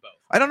just gonna do both.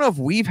 I don't know if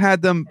we've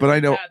had them, but I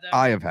know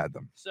I have had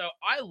them. So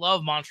I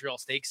love Montreal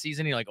steak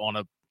seasoning, like on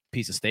a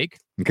piece of steak.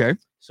 Okay.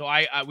 So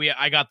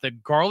I got the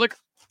garlic,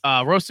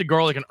 roasted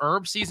garlic and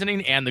herb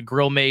seasoning, and the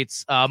Grill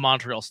Mates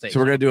Montreal steak. So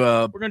we're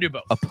gonna do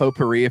both. A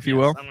potpourri, if you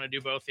will. I'm gonna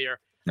do both here.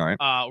 All right.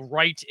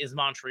 Right is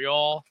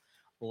Montreal,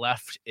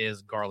 left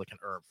is garlic and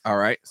herb. All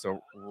right. So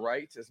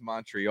right is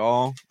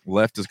Montreal,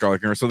 left is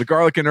garlic and herb. So the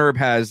garlic and herb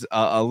has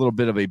a little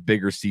bit of a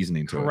bigger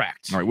seasoning to it.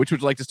 Correct. All right. Which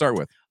would you like to start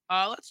with?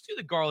 Let's do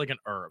the garlic and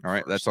herb. All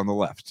right. First. That's on the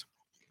left.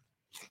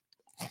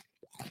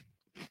 Can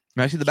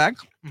I see the bag?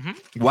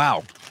 Mm-hmm.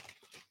 Wow.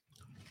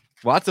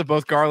 Lots of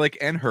both garlic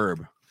and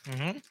herb.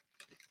 Mm-hmm.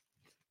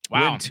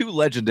 Wow. When two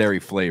legendary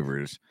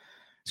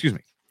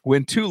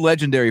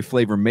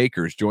flavor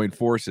makers join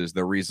forces,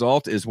 the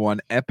result is one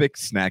epic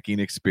snacking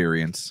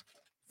experience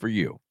for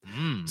you.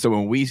 So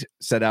when we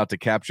set out to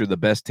capture the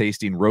best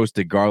tasting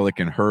roasted garlic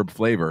and herb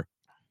flavor,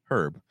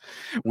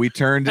 we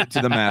turned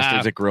to the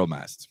masters at Grill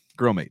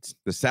Mates.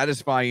 The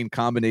satisfying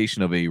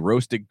combination of a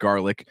roasted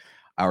garlic,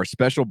 our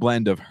special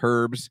blend of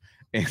herbs,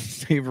 and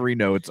savory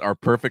notes are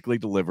perfectly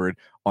delivered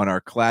on our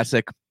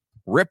classic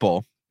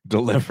Ripple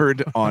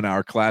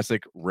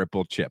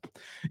chip.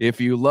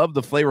 If you love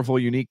the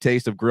flavorful, unique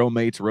taste of Grill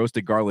Mates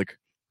roasted garlic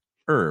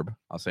herb,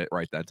 I'll say it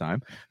right that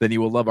time, then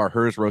you will love our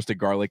Hers roasted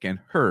garlic and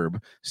herb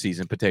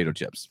seasoned potato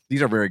chips.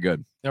 These are very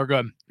good. They're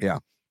good. Yeah.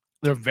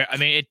 They're very, I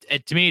mean,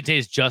 it to me, it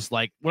tastes just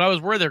like when I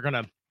was worried they're going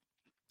to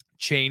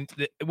change.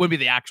 It wouldn't be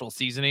the actual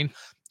seasoning.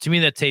 To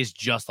me, that tastes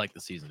just like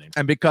the seasoning.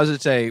 And because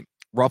it's a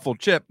ruffled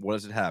chip, what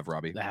does it have,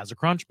 Robbie? It has a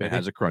crunch, baby. It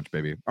has a crunch,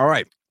 baby. All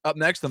right. Up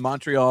next, the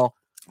Montreal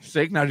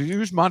steak. Now, do you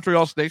use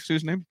Montreal steak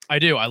seasoning? I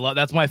do.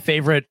 That's my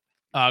favorite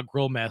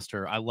Grill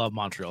Master. I love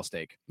Montreal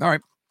steak. All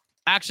right.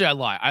 Actually, I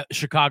lie.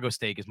 Chicago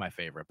steak is my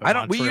favorite. But I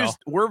don't.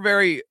 We're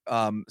very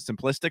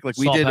simplistic. Like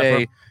we Salt, did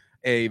pepper.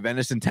 a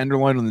venison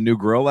tenderloin on the new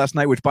grill last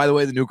night. Which, by the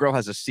way, the new grill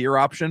has a sear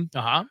option.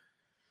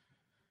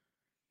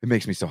 It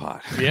makes me so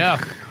hot. Yeah,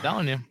 I'm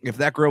telling you. If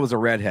that girl was a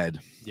redhead,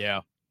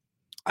 yeah,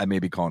 I may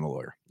be calling a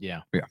lawyer.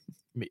 Yeah.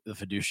 The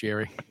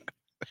fiduciary.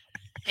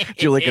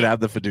 Julie could have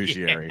the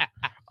fiduciary.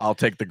 Yeah. I'll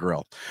take the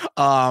grill.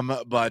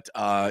 But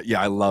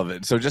I love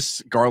it. So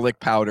just garlic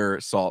powder,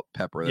 salt,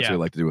 pepper. That's what we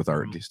like to do with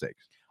our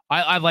steaks.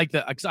 I like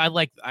the I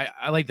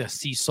like the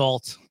sea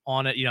salt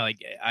on it. You know,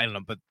 like I don't know,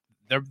 but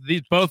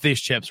both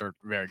these chips are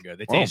very good.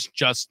 They taste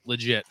just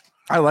legit.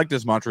 I like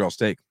this Montreal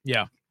steak.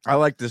 Yeah. I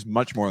like this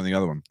much more than the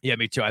other one. Yeah,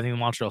 me too. I think the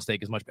Montreal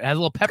steak is much better. It has a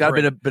little pepper.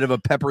 It's got a bit of a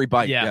peppery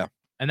bite. Yeah.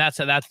 And that's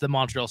the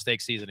Montreal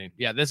steak seasoning.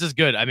 Yeah, this is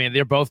good. I mean,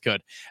 they're both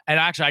good. And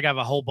actually, I got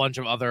a whole bunch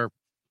of other.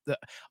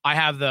 I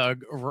have the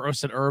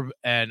roasted herb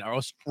and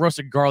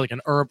roasted garlic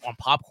and herb on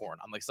popcorn.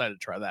 I'm excited to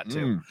try that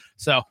too.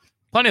 So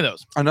plenty of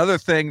those. Another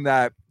thing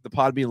that the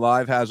Podbean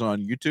Live has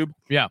on YouTube,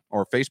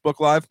 or Facebook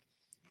Live,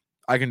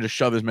 I can just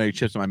shove as many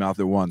chips in my mouth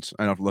at once.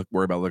 I don't have to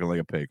worry about looking like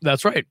a pig.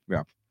 That's right.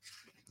 Yeah.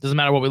 Doesn't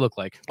matter what we look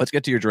like. Let's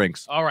get to your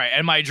drinks. All right.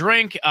 And my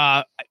drink,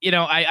 I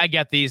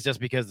get these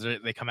just because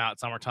they come out at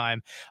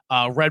summertime.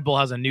 Red Bull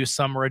has a new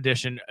summer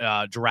edition,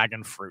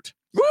 dragon fruit.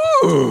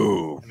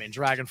 Ooh. I mean,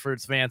 dragon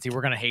fruit's fancy.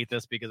 We're going to hate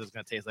this because it's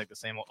going to taste like the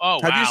same old. Oh,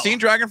 Have you seen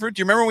dragon fruit? Do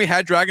you remember when we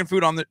had dragon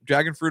fruit on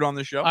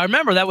the show? I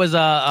remember that was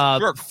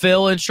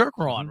Phil and Shirk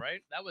were on,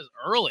 right? That was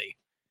early.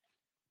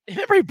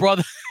 Remember he brought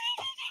a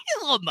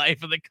little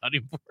knife in the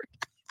cutting board.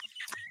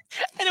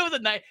 And it was a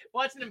night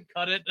watching him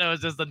cut it. That was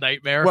just a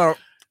nightmare. Well,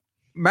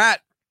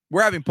 Matt,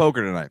 we're having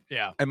poker tonight.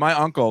 Yeah. And my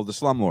uncle, the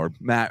slumlord,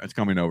 Matt, is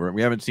coming over.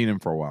 We haven't seen him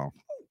for a while.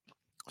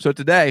 So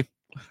today,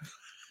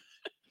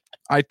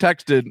 I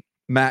texted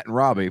Matt and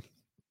Robbie,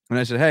 and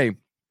I said, hey,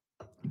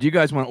 do you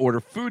guys want to order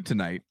food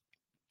tonight?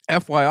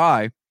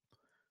 FYI,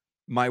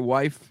 my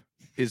wife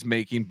is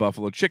making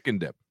buffalo chicken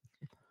dip.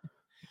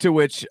 To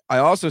which I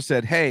also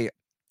said, hey,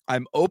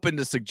 I'm open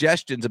to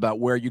suggestions about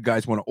where you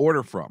guys want to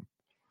order from.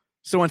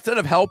 So instead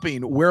of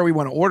helping where we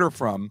want to order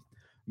from,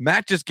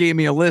 Matt just gave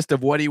me a list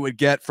of what he would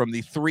get from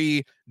the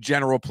 3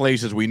 general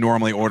places we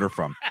normally order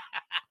from.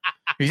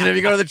 He said, if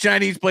you go to the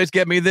Chinese place,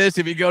 get me this.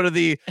 If you go to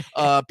the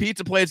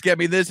pizza place, get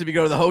me this. If you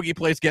go to the hoagie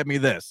place, get me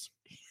this.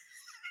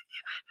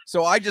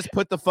 So I just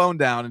put the phone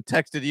down and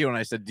texted you, and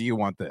I said, do you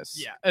want this?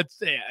 Yeah,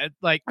 it's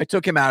like I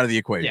took him out of the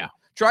equation. Yeah.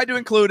 Tried to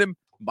include him.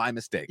 My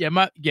mistake.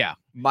 Yeah,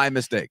 my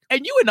mistake.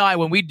 And you and I,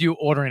 when we do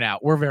ordering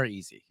out, we're very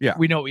easy. Yeah,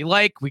 we know what we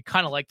like. We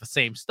kind of like the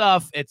same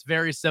stuff. It's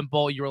very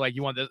simple. You were like,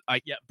 you want this?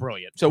 Yeah,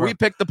 brilliant. So we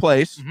picked the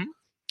place,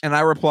 and I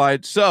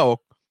replied,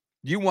 so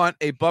you want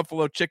a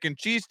buffalo chicken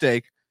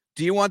cheesesteak?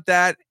 Do you want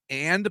that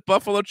and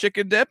buffalo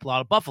chicken dip? A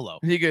lot of buffalo.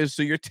 He goes,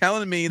 so you're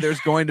telling me there's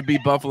going to be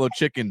buffalo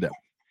chicken dip?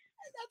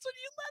 That's what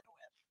you led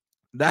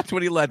with. That's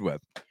what he led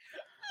with.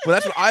 Well,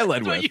 that's what I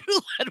led with. What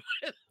you led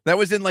with. That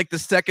was in like the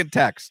second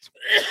text.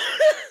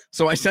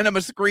 So I sent him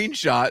a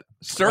screenshot,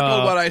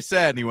 circled what I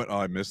said, and he went, oh,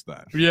 I missed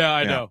that. Yeah,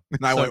 I know.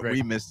 And I went,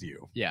 we missed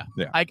you. Yeah.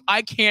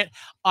 I can't.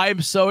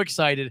 I'm so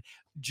excited.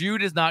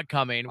 Jude is not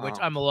coming, which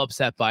I'm a little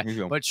upset by.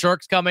 But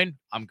Shirk's coming.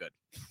 I'm good.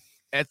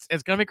 It's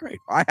going to be great.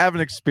 I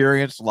haven't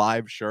experienced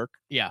live Shirk.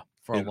 Yeah,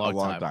 for a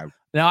long time.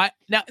 Now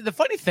the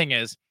funny thing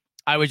is,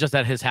 I was just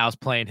at his house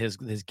playing his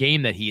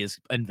game that he is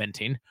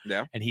inventing.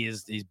 Yeah. And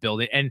he's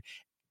building. And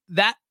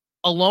that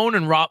alone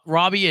and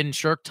Robbie and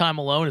Shirk time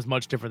alone is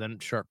much different than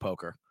Shirk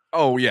poker.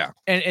 Oh, yeah.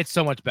 And it's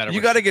so much better.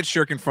 You got to get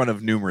Shirk in front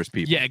of numerous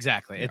people. Yeah,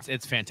 exactly. Yeah.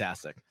 It's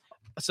fantastic.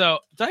 So,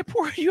 did I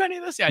pour you any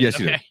of this? Yeah, yes,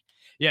 you did.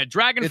 Yeah,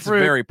 dragon fruit.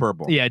 It's very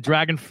purple. Yeah,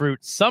 dragon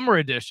fruit summer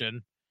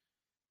edition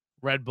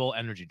Red Bull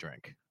energy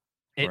drink.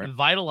 It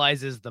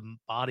vitalizes the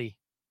body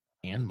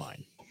and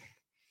mind.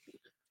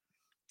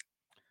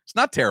 It's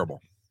not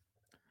terrible.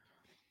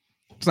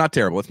 It's not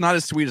terrible. It's not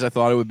as sweet as I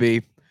thought it would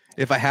be.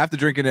 If I have to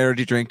drink an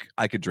energy drink,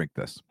 I could drink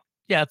this.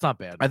 Yeah, it's not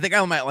bad. I think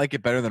I might like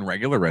it better than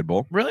regular Red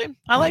Bull. Really?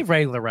 I like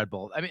regular Red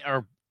Bull. I mean,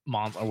 or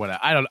Monster or whatever.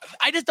 I don't know.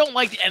 I just don't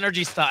like the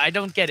energy stuff. I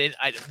don't get it.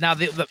 Now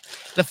the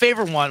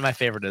favorite one, my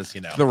favorite is,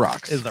 the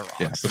Rocks. Is the Rocks.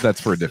 Yeah, but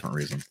that's for a different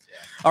reason. Yeah.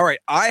 All right.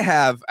 I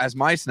have as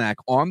my snack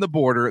on the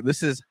border.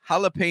 This is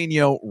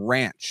jalapeno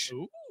ranch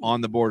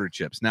on the border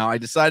chips. Now I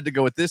decided to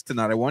go with this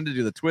tonight. I wanted to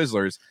do the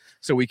Twizzlers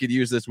so we could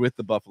use this with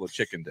the buffalo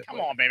chicken dip.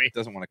 Come on, baby. It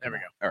doesn't want to come. There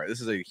we go. All right.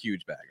 This is a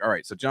huge bag. All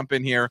right. So jump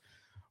in here.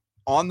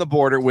 On the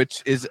border,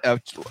 which is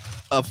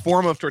a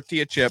form of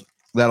tortilla chip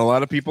that a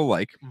lot of people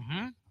like.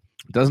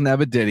 Doesn't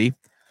have a ditty,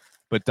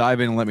 but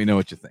dive in and let me know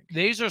what you think.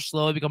 These are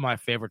slowly becoming my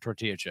favorite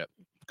tortilla chip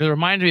because it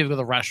reminds me of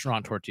the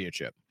restaurant tortilla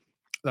chip.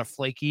 They're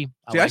flaky.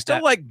 I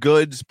still like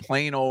Good's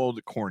plain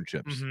old corn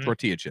chips,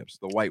 tortilla chips,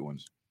 the white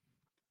ones.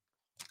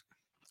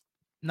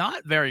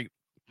 Not very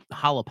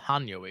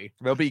jalapeno-y.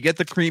 Well, but you get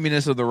the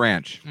creaminess of the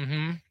ranch.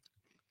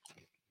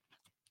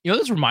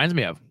 This reminds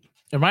me of.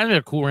 It reminds me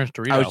of Cool Ranch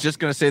Dorito. I was just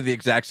going to say the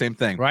exact same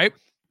thing. Right?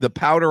 The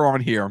powder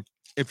on here,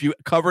 if you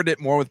covered it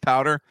more with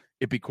powder,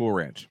 it'd be Cool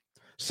Ranch.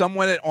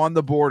 Someone on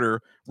the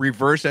border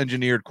reverse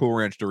engineered Cool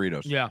Ranch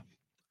Doritos. Yeah.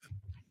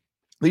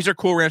 These are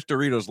Cool Ranch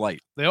Doritos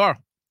light. They are.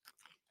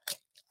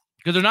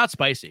 Because they're not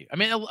spicy. I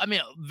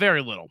mean,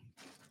 very little.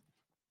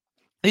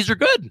 These are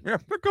good. Yeah,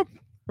 they're good.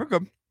 They're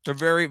good. They're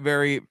very,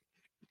 very,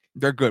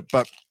 they're good.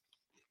 But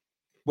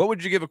What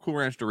would you give a Cool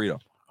Ranch Dorito?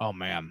 Oh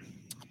man,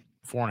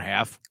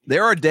 4.5.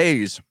 There are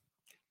days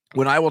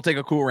when I will take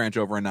a Cool Ranch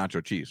over a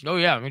nacho cheese. Oh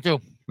yeah, me too.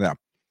 Yeah,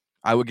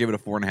 I would give it a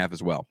 4.5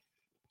 as well.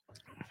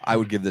 I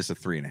would give this a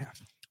 3.5.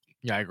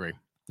 Yeah, I agree.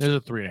 There's a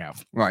 3.5.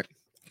 All right.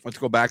 Let's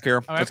go back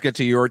here. Right. Let's get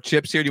to your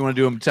chips here. Do you want to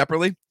do them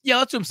separately? Yeah,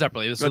 let's do them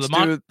separately. So let's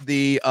do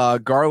the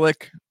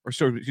garlic or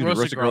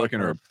roasted garlic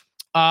and herb.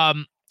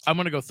 I'm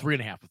gonna go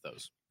 3.5 with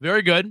those.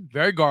 Very good,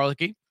 very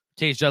garlicky.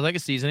 Tastes just like a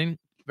seasoning.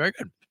 Very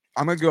good.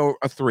 I'm gonna go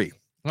a 3.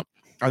 Yep.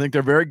 I think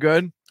they're very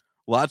good.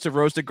 Lots of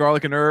roasted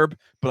garlic and herb,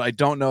 but I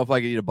don't know if I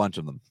can eat a bunch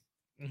of them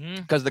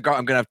because I'm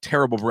gonna have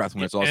terrible breath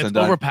when it's all said and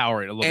done.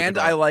 Overpowering a little bit. And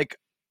I like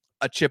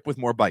a chip with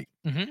more bite.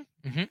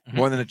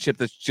 More than a chip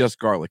that's just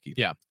garlicky.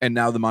 Yeah. And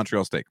now the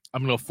Montreal steak.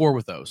 I'm gonna go 4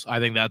 with those. I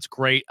think that's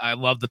great. I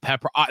love the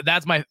pepper.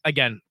 That's my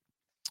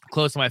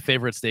close to my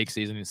favorite steak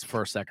seasonings,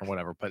 first, second,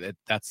 whatever. But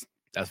that's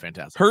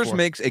fantastic. Hers 4.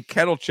 makes a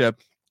kettle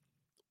chip,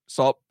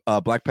 salt,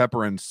 black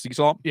pepper, and sea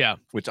salt. Yeah,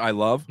 which I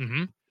love.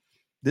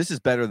 This is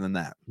better than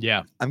that.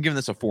 Yeah, I'm giving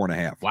this a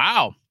 4.5.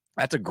 Wow,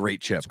 that's a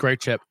great chip. It's a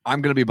great chip.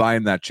 I'm gonna be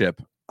buying that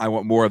chip. I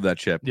want more of that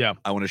chip. Yeah,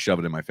 I want to shove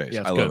it in my face.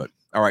 Yeah, I love it.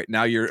 All right,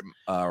 now you're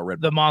Red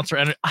Bull. The Monster,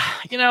 and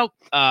I'll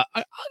go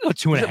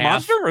 2.5. Is it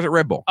Monster or is it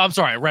Red Bull? I'm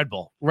sorry, Red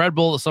Bull. Red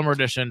Bull, the summer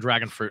edition,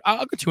 dragon fruit.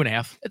 I'll go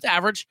 2.5. It's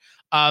average.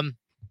 What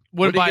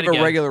do you give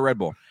a regular Red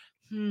Bull?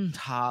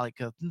 Like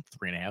a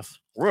 3.5.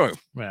 Really?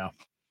 Yeah.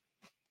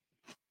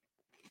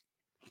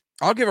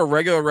 I'll give a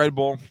regular Red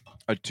Bull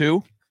a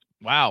 2.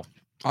 Wow.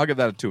 I'll give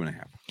that a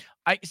 2.5.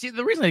 I see.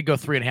 The reason I go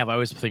 3.5, I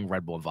always think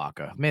Red Bull and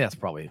vodka. Maybe that's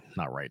probably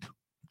not right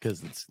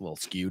because it's a little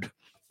skewed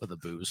with the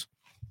booze.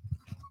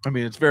 I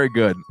mean, it's very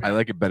good. I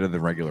like it better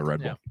than regular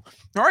Red Bull.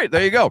 All right,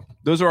 there you go.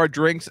 Those are our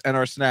drinks and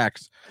our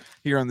snacks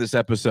here on this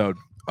episode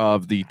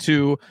of the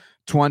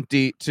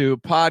 222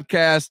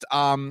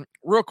 podcast.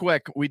 Real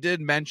quick, we did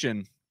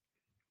mention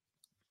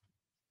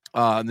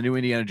the new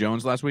Indiana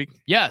Jones last week.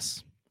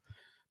 Yes.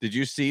 Did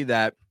you see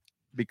that?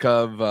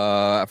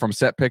 Because from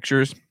Set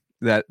Pictures,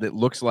 that it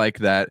looks like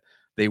that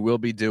they will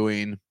be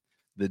doing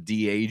the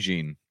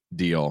de-aging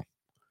deal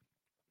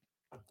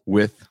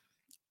with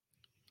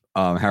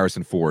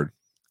Harrison Ford.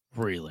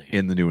 Really?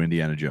 In the new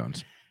Indiana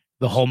Jones.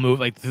 The whole movie,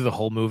 like through the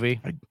whole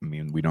movie? I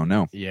mean, we don't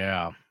know.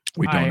 Yeah.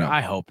 We don't know. I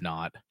hope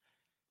not.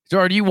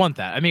 Or do you want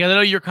that? I mean, I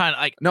know you're kind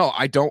of like... No,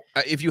 I don't.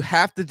 If you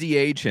have to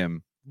de-age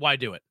him... Why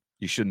do it?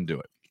 You shouldn't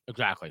do it.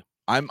 Exactly.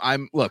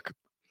 Look,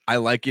 I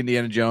like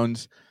Indiana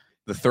Jones.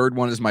 The third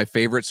one is my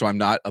favorite, so I'm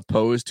not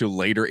opposed to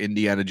later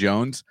Indiana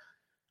Jones.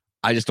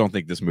 I just don't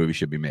think this movie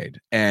should be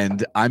made.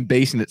 And I'm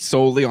basing it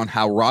solely on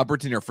how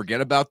Robert De Niro... Forget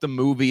about the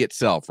movie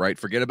itself, right?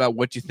 Forget about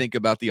what you think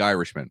about The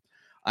Irishman.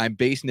 I'm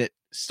basing it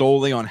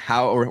solely on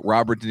how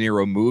Robert De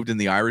Niro moved in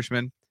The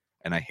Irishman,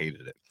 and I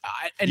hated it.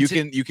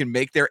 You can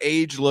make their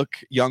age look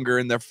younger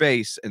in their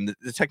face, and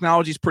the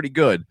technology is pretty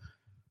good,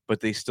 but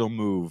they still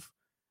move,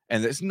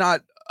 and it's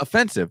not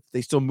offensive.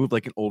 They still move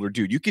like an older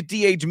dude. You could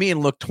de-age me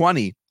and look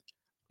 20.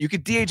 You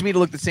could de-age me to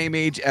look the same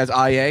age as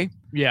IA.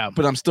 Yeah,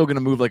 but I'm still gonna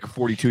move like a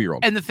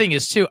 42-year-old. And the thing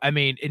is, too, I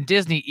mean, in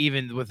Disney,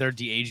 even with their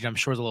de-aging, I'm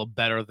sure it's a little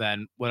better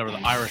than whatever The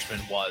Irishman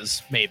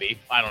was. Maybe,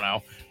 I don't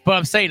know. But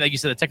I'm saying, like you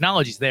said, the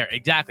technology's there.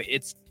 Exactly.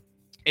 It's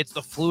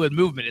the fluid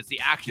movement. It's the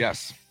action.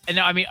 Yes. And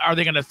now, I mean, are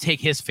they gonna take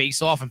his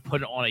face off and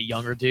put it on a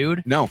younger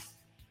dude? No.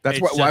 That's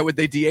why would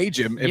they de-age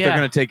him if they're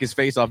gonna take his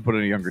face off and put it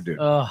on a younger dude?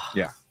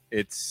 Yeah.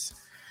 It's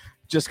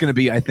just going to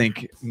be, I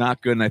think,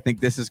 not good. And I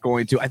think this is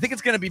going to, I think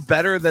it's going to be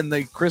better than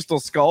the Crystal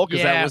Skull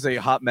because that was a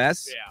hot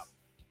mess. Yeah.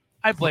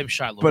 I blame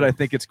Shia LaBeouf. But I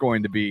think it's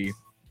going to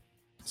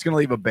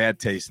leave a bad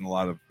taste in a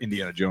lot of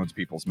Indiana Jones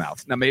people's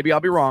mouths. Now, maybe I'll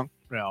be wrong.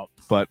 No.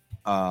 But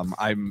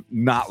I'm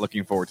not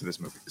looking forward to this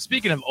movie.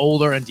 Speaking of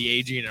older and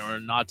de-aging or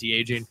not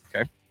de-aging,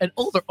 okay, an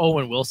older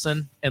Owen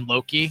Wilson in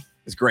Loki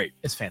is great.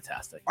 It's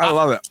fantastic. I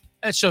love it.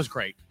 That show's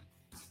great.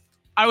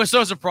 I was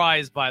so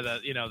surprised by the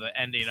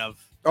ending of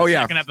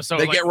second episode.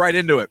 They get right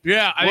into it.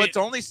 Yeah. It's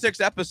only 6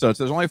 episodes.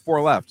 There's only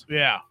 4 left.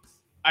 Yeah.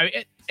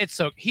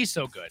 He's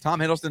so good. Tom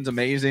Hiddleston's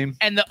amazing.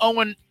 And the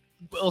Owen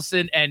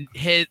Wilson and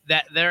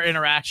their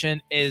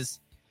interaction is,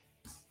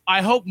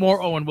 I hope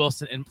more Owen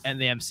Wilson in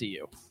the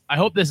MCU. I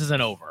hope this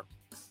isn't over.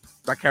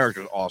 That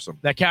character is awesome.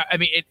 That character.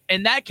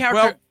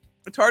 Well,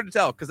 it's hard to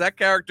tell because that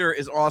character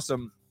is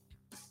awesome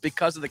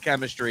because of the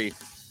chemistry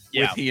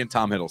with he and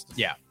Tom Hiddleston.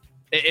 Yeah.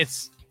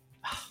 It's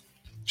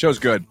show's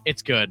good.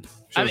 It's good.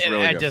 Really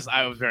good.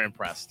 I was very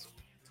impressed.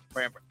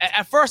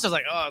 At first, I was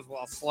like, "Oh, it's a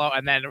little slow,"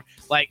 and then,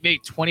 like maybe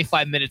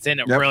 25 minutes in,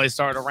 it really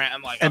started to rant.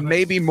 I'm like, and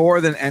maybe more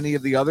than any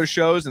of the other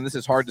shows, and this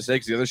is hard to say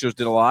because the other shows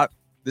did a lot.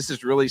 This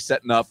is really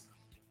setting up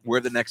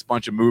where the next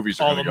bunch of movies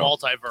are going to go. All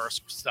the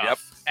multiverse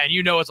stuff, and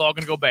it's all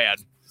going to go bad.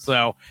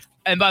 So,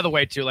 and by the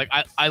way, too, like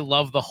I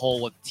love the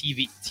whole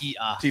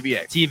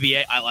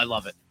TVA. I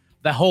love it.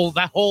 That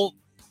whole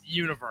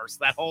universe,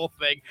 that whole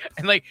thing,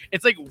 and like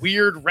it's like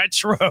weird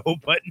retro,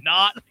 but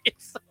not.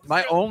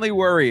 My only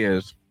worry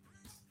is,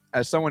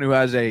 as someone who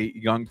has a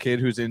young kid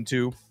who's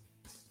into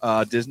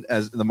Disney,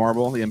 as the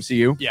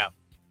MCU,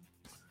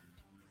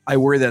 I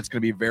worry that it's going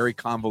to be very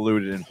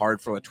convoluted and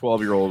hard for a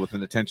 12-year-old with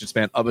an attention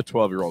span of a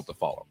 12-year-old to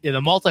follow. Yeah,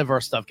 the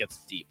multiverse stuff gets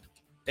deep.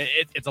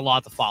 It's a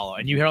lot to follow,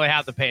 and you really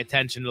have to pay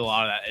attention to a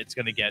lot of that. It's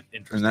going to get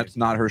interesting. And that's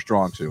not her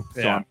strong suit.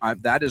 Yeah. So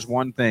that is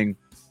one thing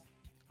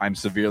I'm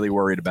severely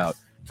worried about.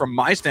 From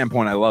my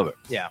standpoint, I love it.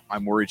 Yeah.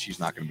 I'm worried she's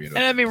not going to be in it.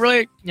 And I mean,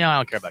 really, I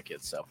don't care about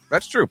kids, so.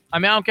 That's true. I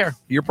mean, I don't care.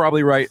 You're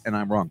probably right, and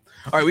I'm wrong.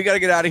 All right, we got to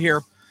get out of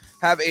here.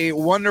 Have a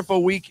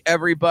wonderful week,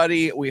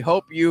 everybody. We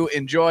hope you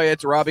enjoy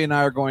it. Robbie and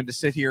I are going to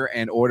sit here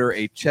and order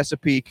a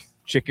Chesapeake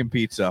chicken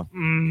pizza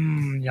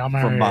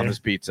yummy. from Mama's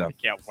Pizza. I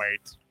can't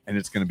wait. And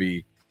it's going to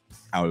be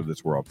out of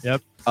this world.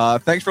 Yep.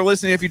 Thanks for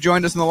listening if you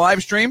joined us in the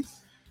live stream.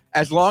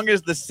 As long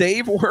as the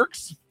save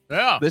works,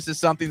 this is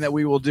something that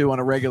we will do on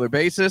a regular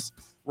basis.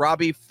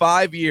 Robbie,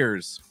 5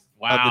 years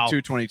of the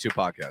 222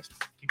 podcast.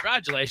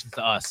 Congratulations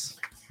to us.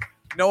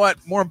 You know what?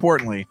 More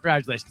importantly,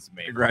 congratulations to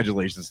me.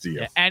 Congratulations to you.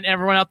 Yeah, and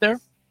everyone out there,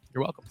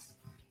 you're welcome.